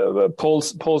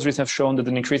polls recently have shown that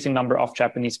an increasing number of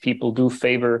Japanese people do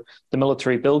favor the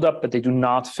military buildup, but they do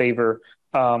not favor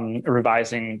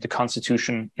revising the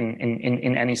constitution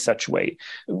in any such way.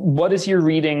 What is your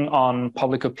reading on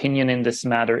public opinion in this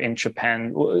matter in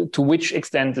Japan? To which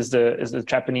extent is the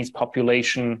Japanese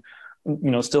population,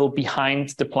 still behind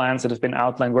the plans that have been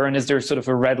outlined? Wherein is there sort of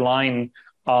a red line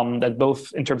that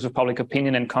both in terms of public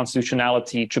opinion and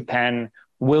constitutionality, Japan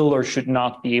will or should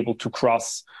not be able to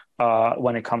cross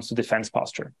when it comes to defense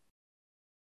posture?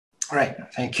 All right,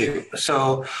 thank you.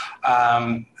 So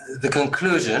the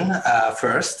conclusion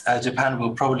first, Japan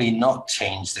will probably not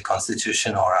change the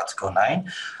constitution or Article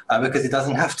 9 because it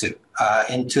doesn't have to.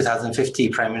 In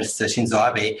 2015, Prime Minister Shinzo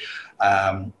Abe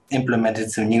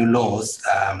implemented some new laws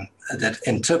that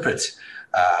interpret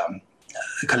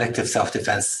collective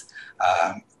self-defense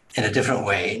in a different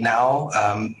way. Now,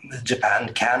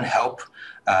 Japan can help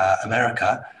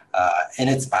America in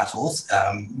its battles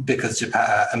because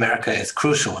America is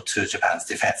crucial to Japan's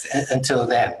defense. Until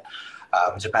then,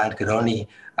 Japan could only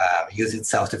use its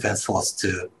self-defense force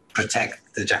to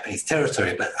protect the Japanese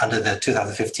territory. But under the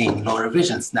 2015 law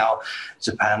revisions, now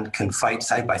Japan can fight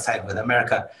side by side with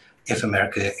America if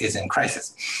America is in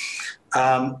crisis.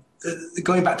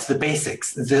 Going back to the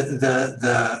basics,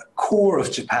 the core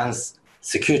of Japan's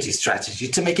security strategy,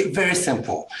 to make it very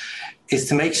simple, is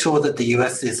to make sure that the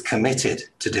US is committed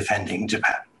to defending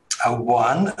Japan.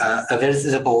 A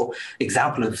visible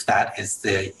example of that is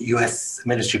the US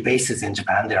military bases in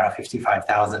Japan. There are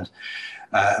 55,000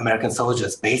 American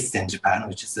soldiers based in Japan,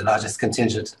 which is the largest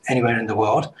contingent anywhere in the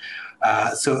world.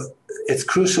 So it's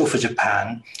crucial for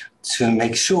Japan to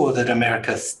make sure that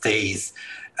America stays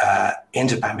in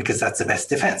Japan because that's the best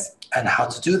defense. And how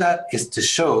to do that is to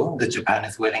show that Japan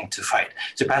is willing to fight.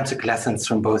 Japan took lessons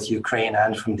from both Ukraine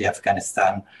and from the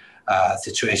Afghanistan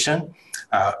situation.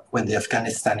 When the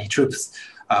Afghanistani troops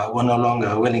were no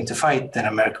longer willing to fight, then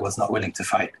America was not willing to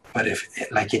fight. But if,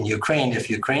 like in Ukraine, if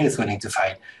Ukraine is willing to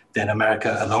fight, then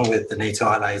America, along with the NATO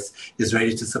allies, is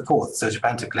ready to support. So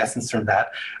Japan took lessons from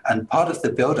that. And part of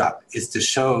the buildup is to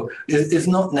show, is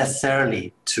not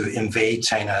necessarily to invade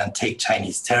China and take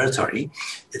Chinese territory.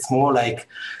 It's more like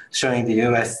showing the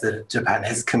US that Japan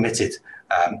is committed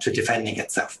to defending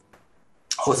itself.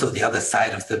 Also, the other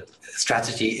side of the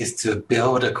strategy is to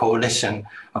build a coalition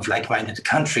of like-minded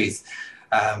countries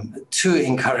to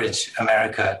encourage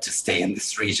America to stay in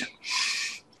this region.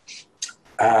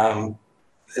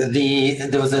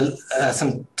 There was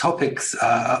some topics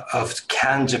of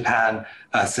can Japan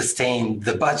sustain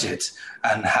the budget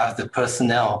and have the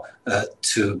personnel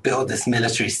to build this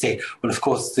military state. Well, of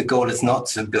course, the goal is not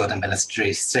to build a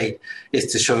military state,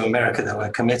 it's to show America that we're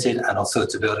committed and also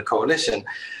to build a coalition.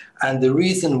 And the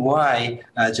reason why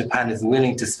Japan is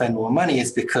willing to spend more money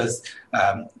is because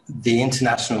the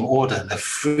international order, the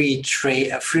free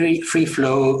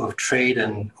flow of trade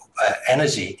and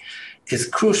energy is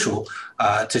crucial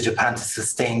to Japan to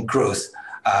sustain growth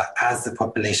as the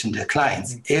population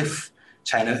declines. If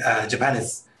Japan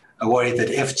is worried that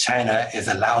if China is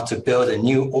allowed to build a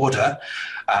new order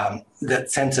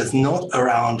that centers not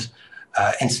around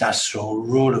international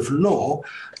rule of law,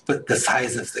 but the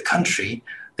size of the country,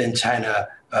 then China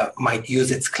might use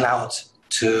its clout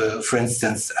to, for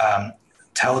instance,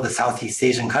 tell the Southeast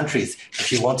Asian countries,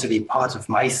 if you want to be part of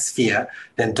my sphere,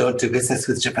 then don't do business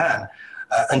with Japan,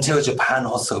 until Japan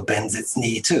also bends its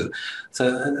knee too.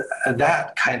 So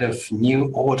that kind of new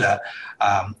order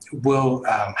will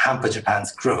hamper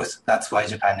Japan's growth. That's why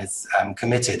Japan is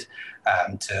committed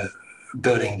to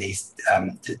building these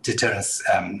deterrence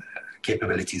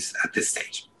capabilities at this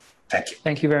stage. Thank you.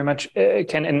 Thank you very much,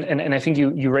 Ken. And I think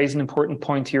you raise an important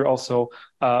point here also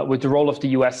with the role of the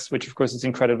U.S., which of course is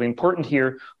incredibly important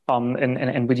here,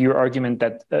 and with your argument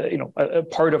that a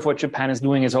part of what Japan is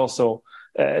doing is also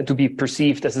to be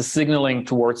perceived as a signaling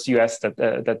towards the U.S.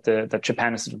 that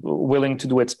Japan is willing to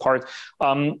do its part.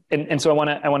 And so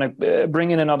I want to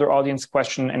bring in another audience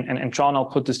question, and John, I'll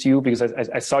put this to you because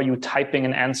I saw you typing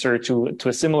an answer to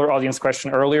a similar audience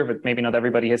question earlier, but maybe not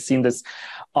everybody has seen this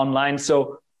online.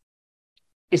 So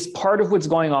is part of what's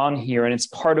going on here, and it's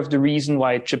part of the reason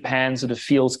why Japan sort of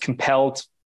feels compelled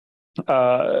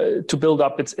to build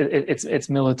up its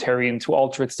military and to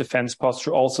alter its defense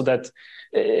posture, also that,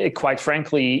 quite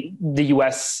frankly, the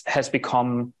US has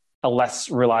become a less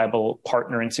reliable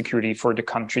partner in security for the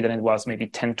country than it was maybe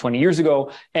 10, 20 years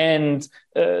ago. And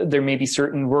there may be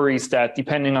certain worries that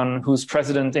depending on who's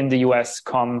president in the US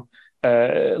come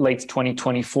late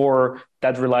 2024,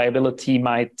 that reliability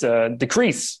might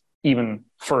decrease even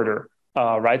further,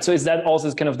 right? So is that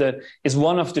also kind of is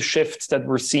one of the shifts that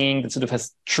we're seeing that sort of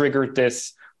has triggered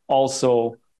this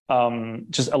also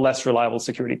just a less reliable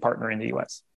security partner in the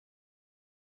US?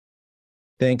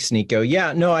 Thanks, Nico.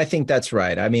 Yeah, no, I think that's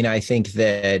right. I mean, I think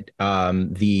that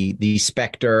the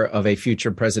specter of a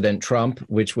future President Trump,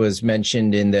 which was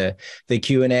mentioned in the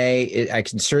Q&A, I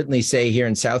can certainly say here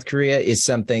in South Korea is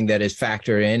something that is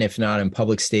factored in, if not in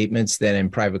public statements, then in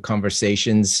private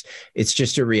conversations. It's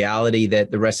just a reality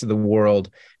that the rest of the world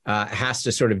has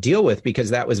to sort of deal with, because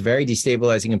that was very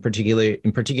destabilizing, in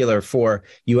particular for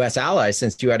U.S. allies,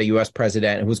 since you had a U.S.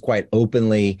 president who was quite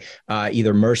openly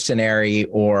either mercenary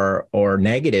or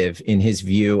negative in his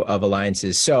view of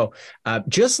alliances. So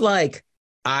just like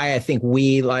I think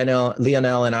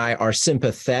Lionel and I are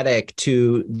sympathetic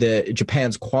to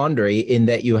Japan's quandary in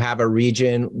that you have a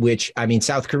region which, I mean,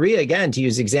 South Korea, again, to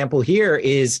use example here,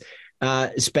 is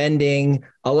spending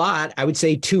a lot, I would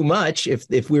say too much.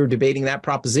 If we were debating that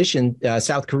proposition,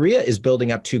 South Korea is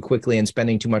building up too quickly and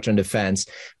spending too much on defense.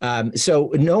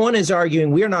 So no one is arguing,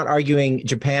 we are not arguing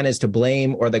Japan is to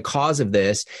blame or the cause of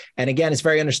this. And again, it's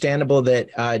very understandable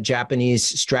that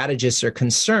Japanese strategists are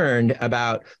concerned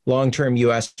about long-term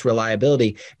U.S.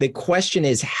 reliability. The question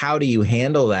is, how do you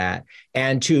handle that?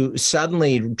 And to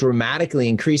suddenly dramatically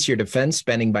increase your defense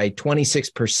spending by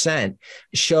 26%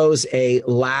 shows a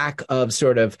lack of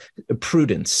sort of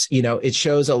prudence. It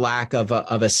shows a lack of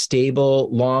a stable,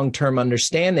 long-term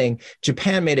understanding.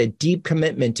 Japan made a deep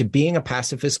commitment to being a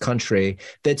pacifist country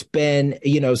that's been,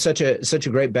 such a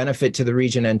great benefit to the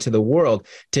region and to the world.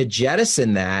 To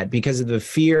jettison that because of the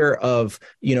fear of,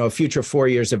 a future 4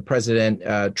 years of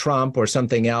President Trump or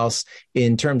something else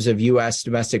in terms of U.S.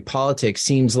 domestic politics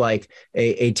seems like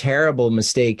a terrible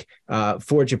mistake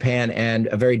for Japan and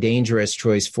a very dangerous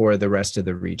choice for the rest of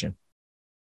the region.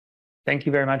 Thank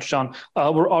you very much, John.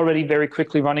 We're already very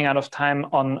quickly running out of time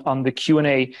on the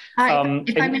Q&A. If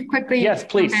I may quickly. Yes,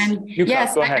 please.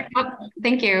 Yes, go ahead.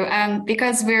 Thank you.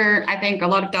 Because I think a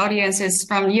lot of the audience is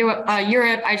from Europe,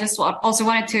 I just also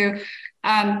wanted to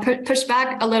push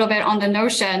back a little bit on the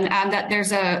notion that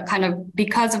there's a kind of,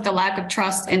 because of the lack of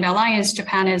trust in the alliance,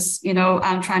 Japan is,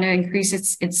 trying to increase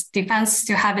its defense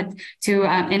to have it to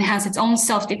enhance its own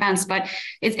self-defense. But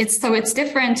it's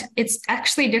different. It's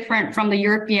actually different from the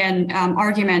European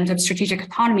argument of strategic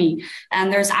autonomy.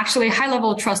 And there's actually high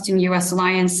level of trust in U.S.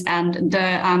 alliance, and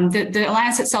the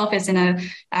alliance itself is in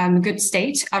a good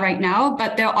state right now.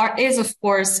 But there is, of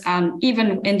course,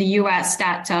 even in the U.S.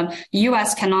 that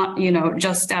U.S. cannot,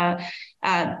 just the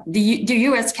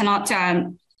U.S. cannot.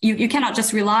 You cannot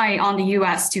just rely on the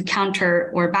U.S. to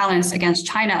counter or balance against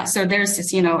China. So there's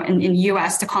this, in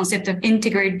U.S., the concept of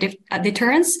integrated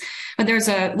deterrence. But there's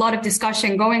a lot of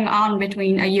discussion going on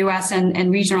between U.S.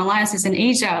 and regional alliances in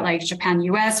Asia, like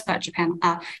Japan-U.S., but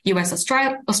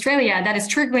U.S.-Australia, that is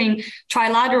triggering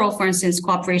trilateral, for instance,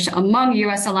 cooperation among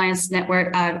U.S. alliance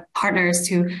network partners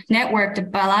to network the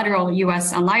bilateral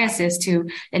U.S. alliances to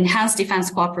enhance defense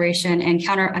cooperation and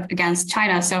counter against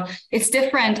China. So it's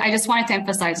different. I just wanted to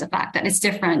emphasize the fact that it's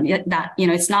different, that,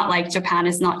 it's not like Japan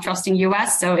is not trusting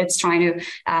U.S., so it's trying to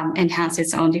enhance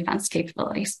its own defense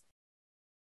capabilities.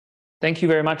 Thank you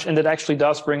very much. And that actually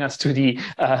does bring us to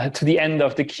the end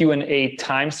of the Q&A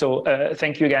time. So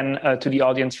thank you again to the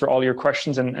audience for all your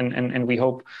questions, and we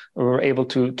hope we were able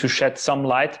to shed some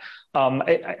light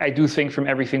I do think from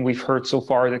everything we've heard so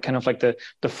far that kind of like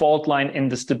the fault line in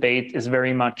this debate is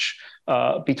very much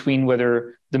between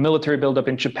whether the military buildup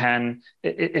in Japan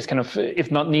is kind of,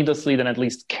 if not needlessly, then at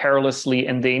least carelessly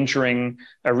endangering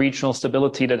a regional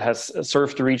stability that has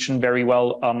served the region very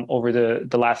well over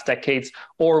the last decades,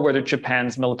 or whether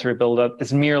Japan's military buildup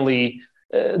is merely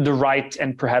the right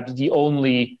and perhaps the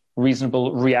only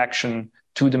reasonable reaction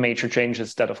to the major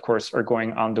changes that, of course, are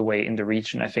going on the way in the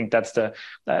region. I think that's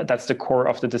the core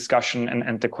of the discussion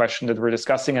and the question that we're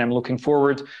discussing. And I'm looking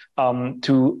forward to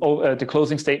the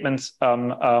closing statements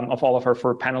of all of our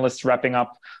four panelists wrapping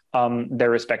up their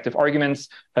respective arguments.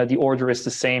 The order is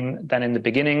the same than in the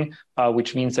beginning,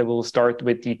 which means that we'll start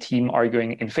with the team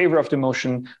arguing in favor of the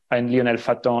motion, and Lionel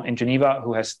Fatton in Geneva,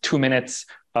 who has 2 minutes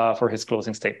for his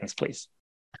closing statements, please.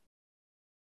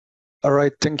 All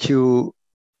right, thank you,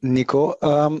 Nico.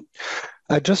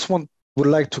 I just would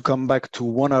like to come back to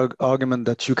one argument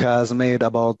that Yuka has made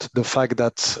about the fact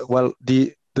that, well,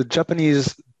 the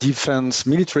Japanese defense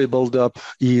military buildup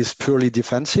is purely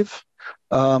defensive.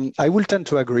 I will tend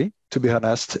to agree, to be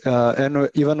honest. And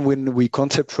even when we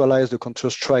conceptualize the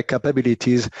counter-strike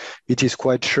capabilities, it is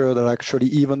quite sure that actually,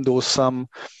 even though some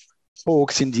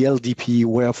folks in the LDP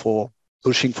were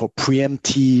pushing for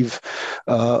preemptive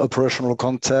operational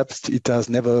concepts, it has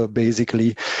never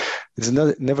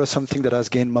never something that has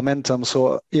gained momentum.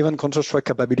 So even counter-strike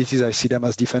capabilities, I see them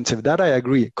as defensive. That I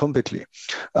agree completely.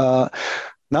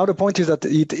 Now the point is that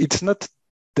it's not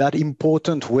that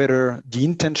important whether the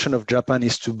intention of Japan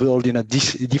is to build in a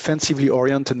defensively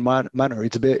oriented manner.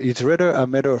 It's rather a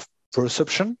matter of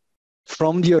perception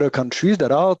from the other countries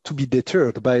that are to be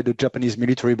deterred by the Japanese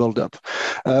military buildup.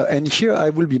 And here I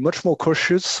will be much more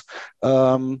cautious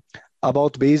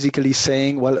about basically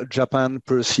saying, well, Japan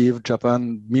perceived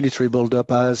Japan military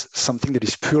buildup as something that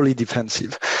is purely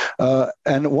defensive.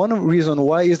 And one reason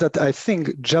why is that I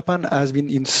think Japan has been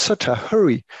in such a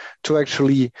hurry to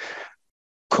actually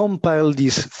compile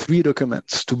these 3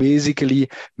 documents to basically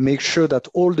make sure that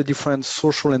all the different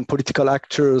social and political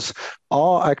actors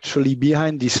are actually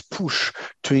behind this push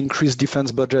to increase defense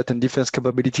budget and defense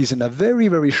capabilities in a very,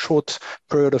 very short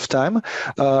period of time,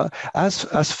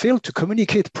 has failed to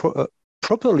communicate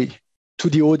properly to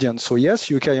the audience. So yes,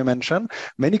 Yuka, you mentioned,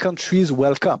 many countries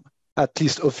welcome, at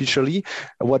least officially,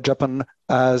 what Japan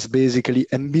has basically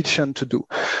ambition to do.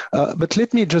 But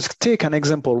let me just take an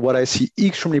example, what I see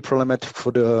extremely problematic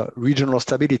for the regional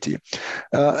stability.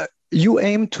 You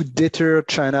aim to deter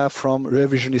China from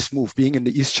revisionist move, being in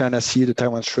the East China Sea, the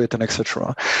Taiwan Strait, and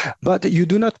etc. But you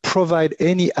do not provide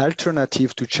any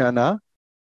alternative to China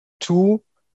to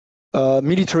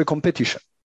military competition.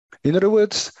 In other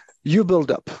words, you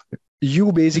build up.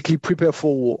 You basically prepare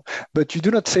for war, but you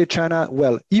do not say China,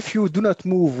 well, if you do not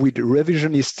move with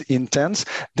revisionist intents,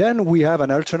 then we have an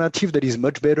alternative that is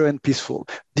much better and peaceful.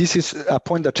 This is a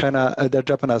point that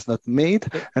Japan has not made,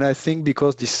 and I think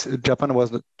because Japan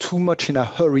was too much in a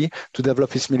hurry to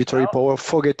develop its military power,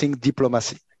 forgetting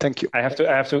diplomacy. Thank you. I have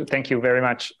to thank you very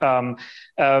much.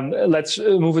 Let's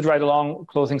move it right along.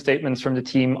 Closing statements from the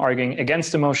team arguing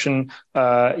against the motion.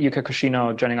 Yuka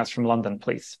Koshino joining us from London,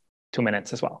 please. 2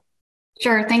 minutes as well.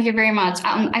 Sure. Thank you very much.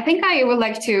 I think I would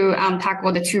like to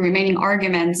tackle the 2 remaining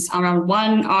arguments around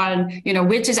one on,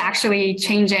 which is actually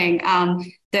changing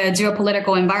the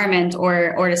geopolitical environment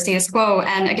or the status quo.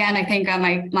 And again, I think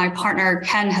my partner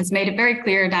Ken has made it very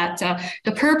clear that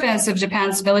the purpose of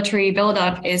Japan's military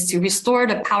buildup is to restore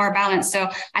the power balance. So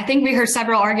I think we heard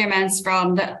several arguments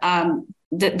from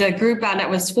the group that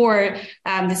was for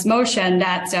this motion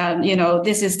that,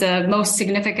 this is the most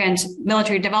significant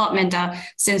military development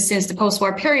since the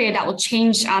post-war period that will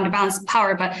change the balance of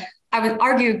power. But I would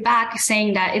argue back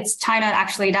saying that it's China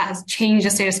actually that has changed the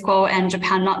status quo and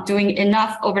Japan not doing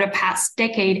enough over the past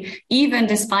decade, even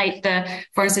despite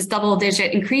for instance,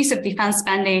 double-digit increase of defense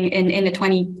spending in the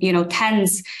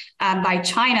 2010s by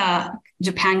China.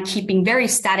 Japan keeping very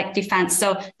static defense.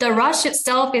 So the rush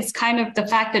itself is kind of the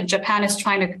fact that Japan is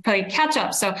trying to play catch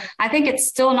up. So I think it's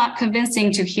still not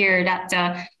convincing to hear that,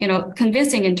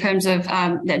 convincing in terms of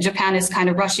that Japan is kind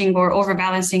of rushing or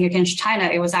overbalancing against China.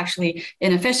 It was actually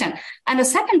inefficient. And the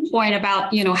second point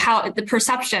about, how the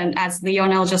perception, as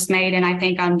Lionel just made, and I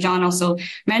think John also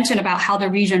mentioned about how the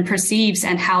region perceives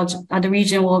and how the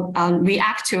region will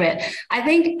react to it. I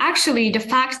think actually the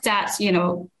fact that,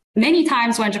 many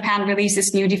times when Japan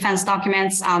releases new defense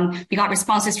documents, we got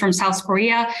responses from South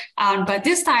Korea. But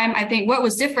this time, I think what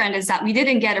was different is that we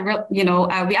didn't get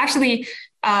we actually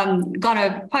got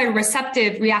a quite a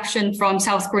receptive reaction from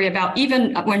South Korea about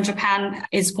even when Japan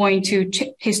is going to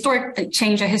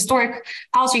change a historic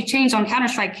policy change on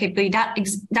counterstrike capability.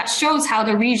 That shows how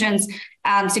the region's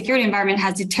security environment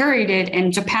has deteriorated,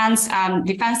 and Japan's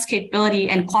defense capability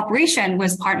and cooperation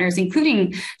with partners,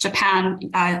 including Japan,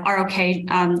 ROK,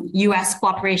 U.S.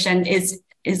 cooperation is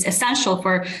essential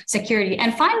for security.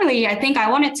 And finally, I think I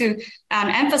wanted to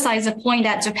emphasize the point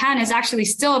that Japan is actually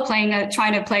still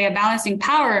trying to play a balancing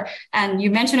power. And you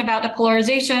mentioned about the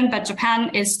polarization, but Japan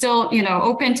is still,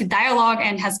 open to dialogue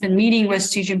and has been meeting with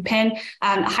Xi Jinping,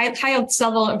 highest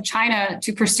level of China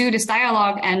to pursue this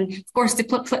dialogue, and of course,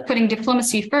 putting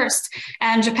diplomacy first.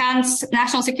 And Japan's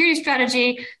national security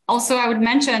strategy also, I would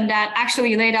mention that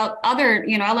actually laid out other,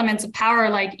 elements of power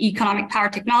like economic power,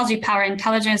 technology power,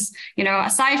 intelligence,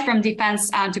 aside from defense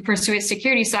to pursue its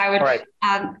security. So I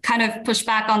would kind of push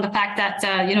back on the fact that,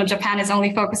 Japan is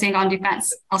only focusing on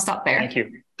defense. I'll stop there. Thank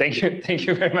you. Thank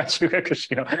you very much, Yuka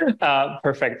Koshino.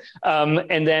 Perfect.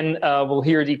 And then we'll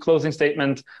hear the closing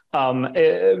statement from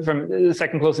the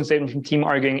second closing statement from team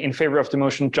arguing in favor of the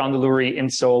motion. John Delury in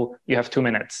Seoul. You have 2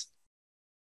 minutes.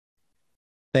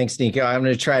 Thanks, Nico. I'm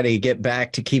going to try to get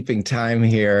back to keeping time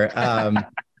here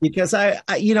because I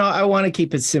want to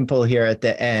keep it simple here at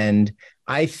the end.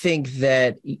 I think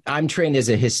that I'm trained as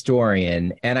a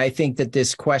historian, and I think that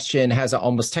this question has an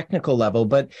almost technical level,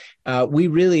 but we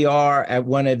really are at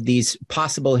one of these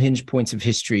possible hinge points of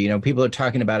history. People are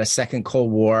talking about a second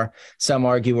Cold War. Some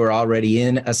argue we're already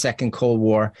in a second Cold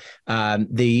War.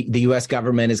 The U.S.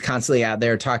 government is constantly out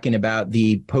there talking about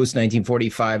the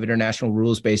post-1945 international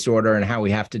rules-based order and how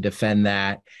we have to defend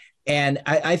that. And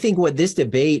I think what this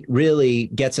debate really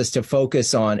gets us to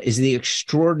focus on is the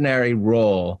extraordinary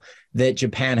role that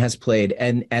Japan has played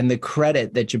and the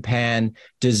credit that Japan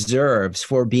deserves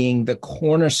for being the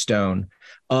cornerstone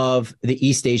of the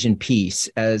East Asian peace,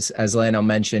 as Lionel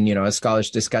mentioned, as scholars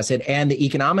discuss it, and the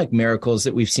economic miracles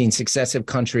that we've seen successive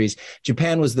countries.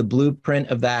 Japan was the blueprint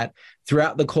of that.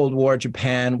 Throughout the Cold War,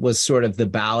 Japan was sort of the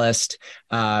ballast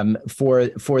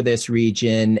for this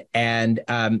region, and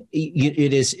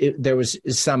there was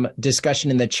some discussion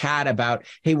in the chat about,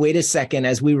 hey, wait a second,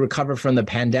 as we recover from the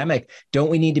pandemic, don't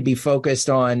we need to be focused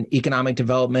on economic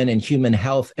development and human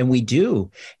health? And we do.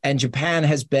 And Japan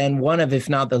has been one of, if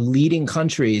not the leading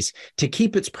countries to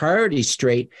keep its priorities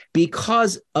straight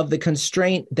because of the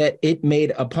constraint that it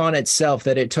made upon itself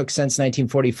that it took since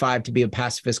 1945 to be a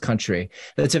pacifist country.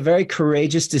 That's a very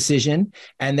courageous decision.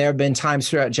 And there have been times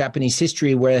throughout Japanese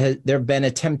history where there have been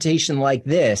a temptation like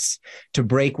this to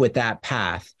break with that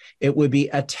path. It would be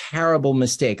a terrible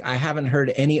mistake. I haven't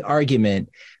heard any argument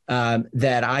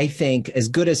that I think, as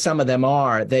good as some of them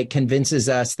are, that convinces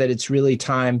us that it's really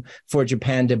time for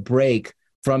Japan to break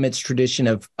from its tradition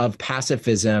of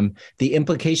pacifism. The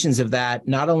implications of that,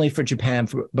 not only for Japan,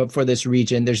 but for this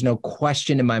region, there's no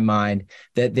question in my mind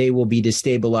that they will be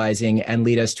destabilizing and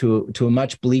lead us to a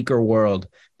much bleaker world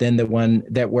than the one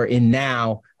that we're in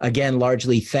now, again,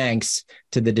 largely thanks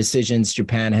to the decisions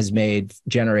Japan has made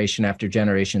generation after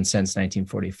generation since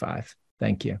 1945.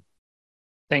 Thank you.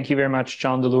 Thank you very much,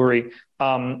 John Delury.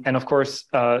 And of course,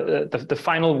 the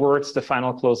final words, the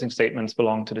final closing statements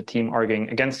belong to the team arguing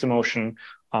against the motion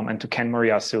and to Ken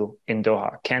Moriyasu in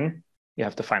Doha. Ken, you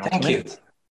have the final 2 minutes.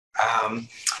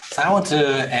 So I want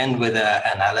to end with an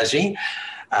analogy,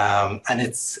 and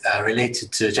it's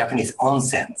related to Japanese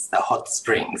onsens, the hot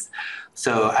springs.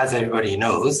 So as everybody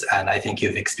knows, and I think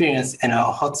you've experienced, in a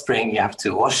hot spring, you have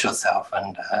to wash yourself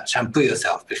and shampoo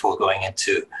yourself before going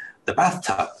into the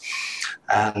bathtub.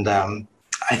 And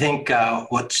I think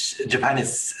what Japan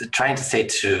is trying to say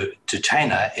to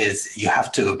China is you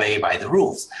have to obey by the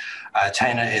rules.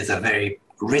 China is a very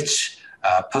rich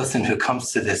person who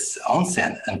comes to this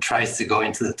onsen and tries to go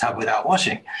into the tub without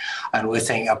washing. And we're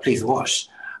saying, please wash.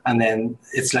 And then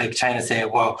it's like China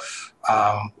saying, well,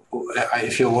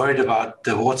 if you're worried about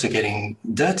the water getting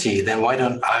dirty, then why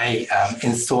don't I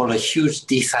install a huge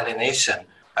desalination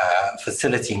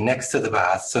facility next to the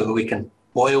bath so we can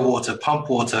boil water, pump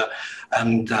water,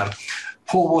 and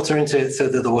pour water into it so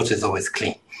that the water is always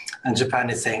clean. And Japan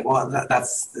is saying, well,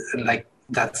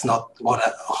 that's not what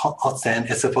a hot stand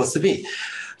is supposed to be.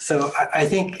 So I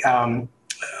think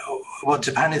what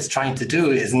Japan is trying to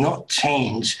do is not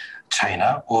change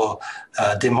China or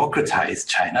democratize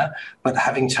China, but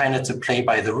having China to play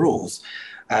by the rules.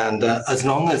 And as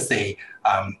long as they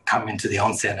come into the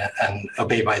onsen and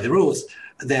obey by the rules,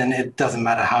 then it doesn't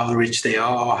matter how rich they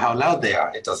are or how loud they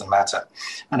are. It doesn't matter.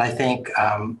 And I think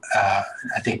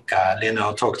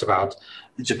Lionel talked about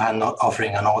Japan not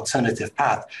offering an alternative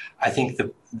path. I think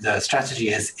the strategy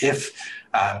is if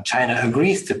China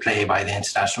agrees to play by the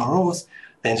international rules,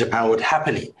 then Japan would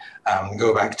happily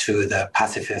go back to the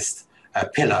pacifist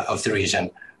pillar of the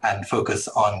region and focus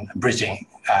on bridging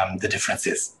the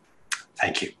differences.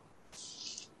 Thank you.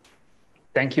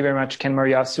 Thank you very much, Ken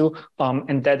Moriyasu.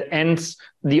 And that ends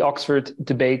the Oxford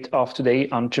debate of today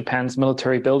on Japan's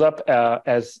military buildup.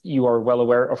 As you are well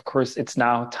aware, of course, it's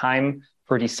now time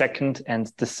for the second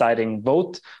and deciding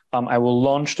vote. I will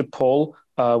launch the poll,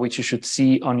 which you should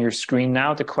see on your screen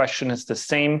now. The question is the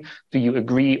same. Do you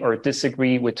agree or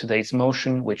disagree with today's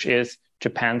motion, which is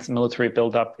Japan's military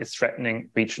buildup is threatening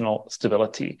regional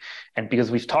stability? And because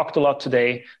we've talked a lot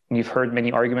today and you've heard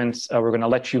many arguments, we're going to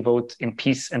let you vote in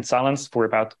peace and silence for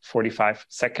about 45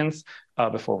 seconds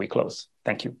before we close.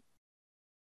 Thank you.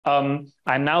 I'm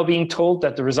now being told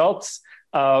that the results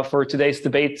for today's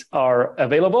debate are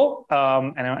available,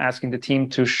 and I'm asking the team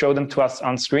to show them to us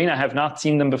on screen. I have not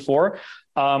seen them before.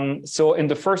 So in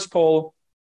the first poll,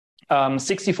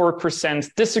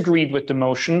 64% disagreed with the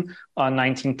motion,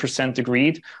 19%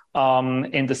 agreed.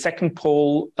 In the second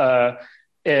poll,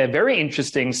 very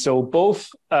interesting. So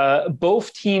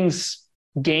both teams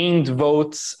gained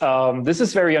votes. This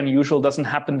is very unusual, doesn't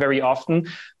happen very often.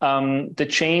 The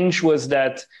change was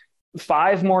that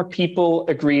 5 more people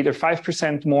agreed, or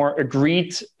 5% more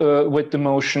agreed with the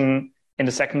motion in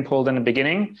the second poll than the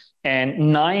beginning, and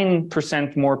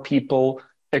 9% more people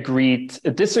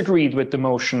disagreed with the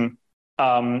motion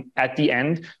at the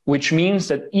end, which means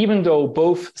that even though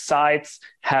both sides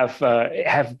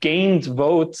have gained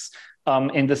votes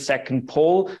in the second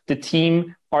poll, the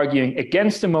team arguing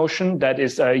against the motion, that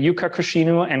is Yuka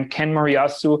Koshino and Ken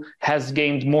Moriyasu, has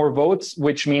gained more votes,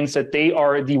 which means that they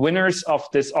are the winners of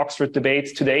this Oxford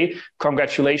debate today.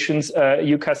 Congratulations,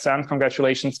 Yuka-san.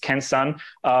 Congratulations, Ken-san.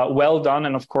 Well done.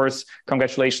 And of course,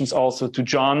 congratulations also to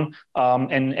John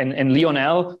and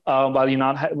Lionel. While you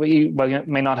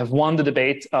may not have won the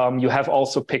debate, you have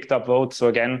also picked up votes. So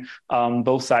again,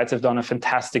 both sides have done a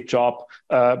fantastic job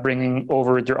bringing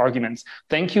over their arguments.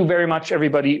 Thank you very much,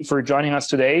 everybody, for joining us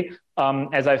today.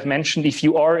 As I've mentioned, if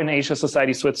you are an Asia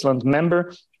Society Switzerland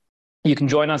member, you can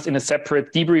join us in a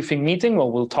separate debriefing meeting where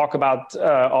we'll talk about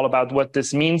all about what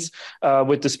this means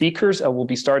with the speakers. We'll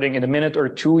be starting in a minute or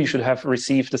two. You should have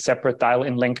received a separate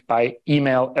dial-in link by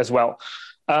email as well.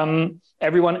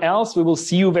 Everyone else, we will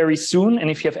see you very soon. And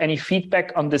if you have any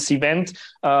feedback on this event,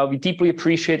 we deeply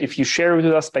appreciate if you share it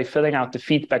with us by filling out the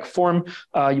feedback form.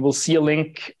 You will see a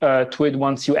link to it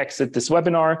once you exit this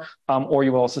webinar, or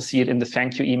you will also see it in the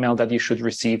thank you email that you should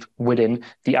receive within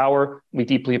the hour. We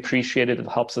deeply appreciate it. It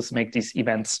helps us make these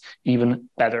events even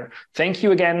better. Thank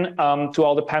you again to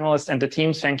all the panelists and the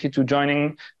teams. Thank you to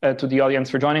the audience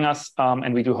for joining us.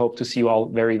 And we do hope to see you all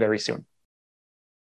very, very soon.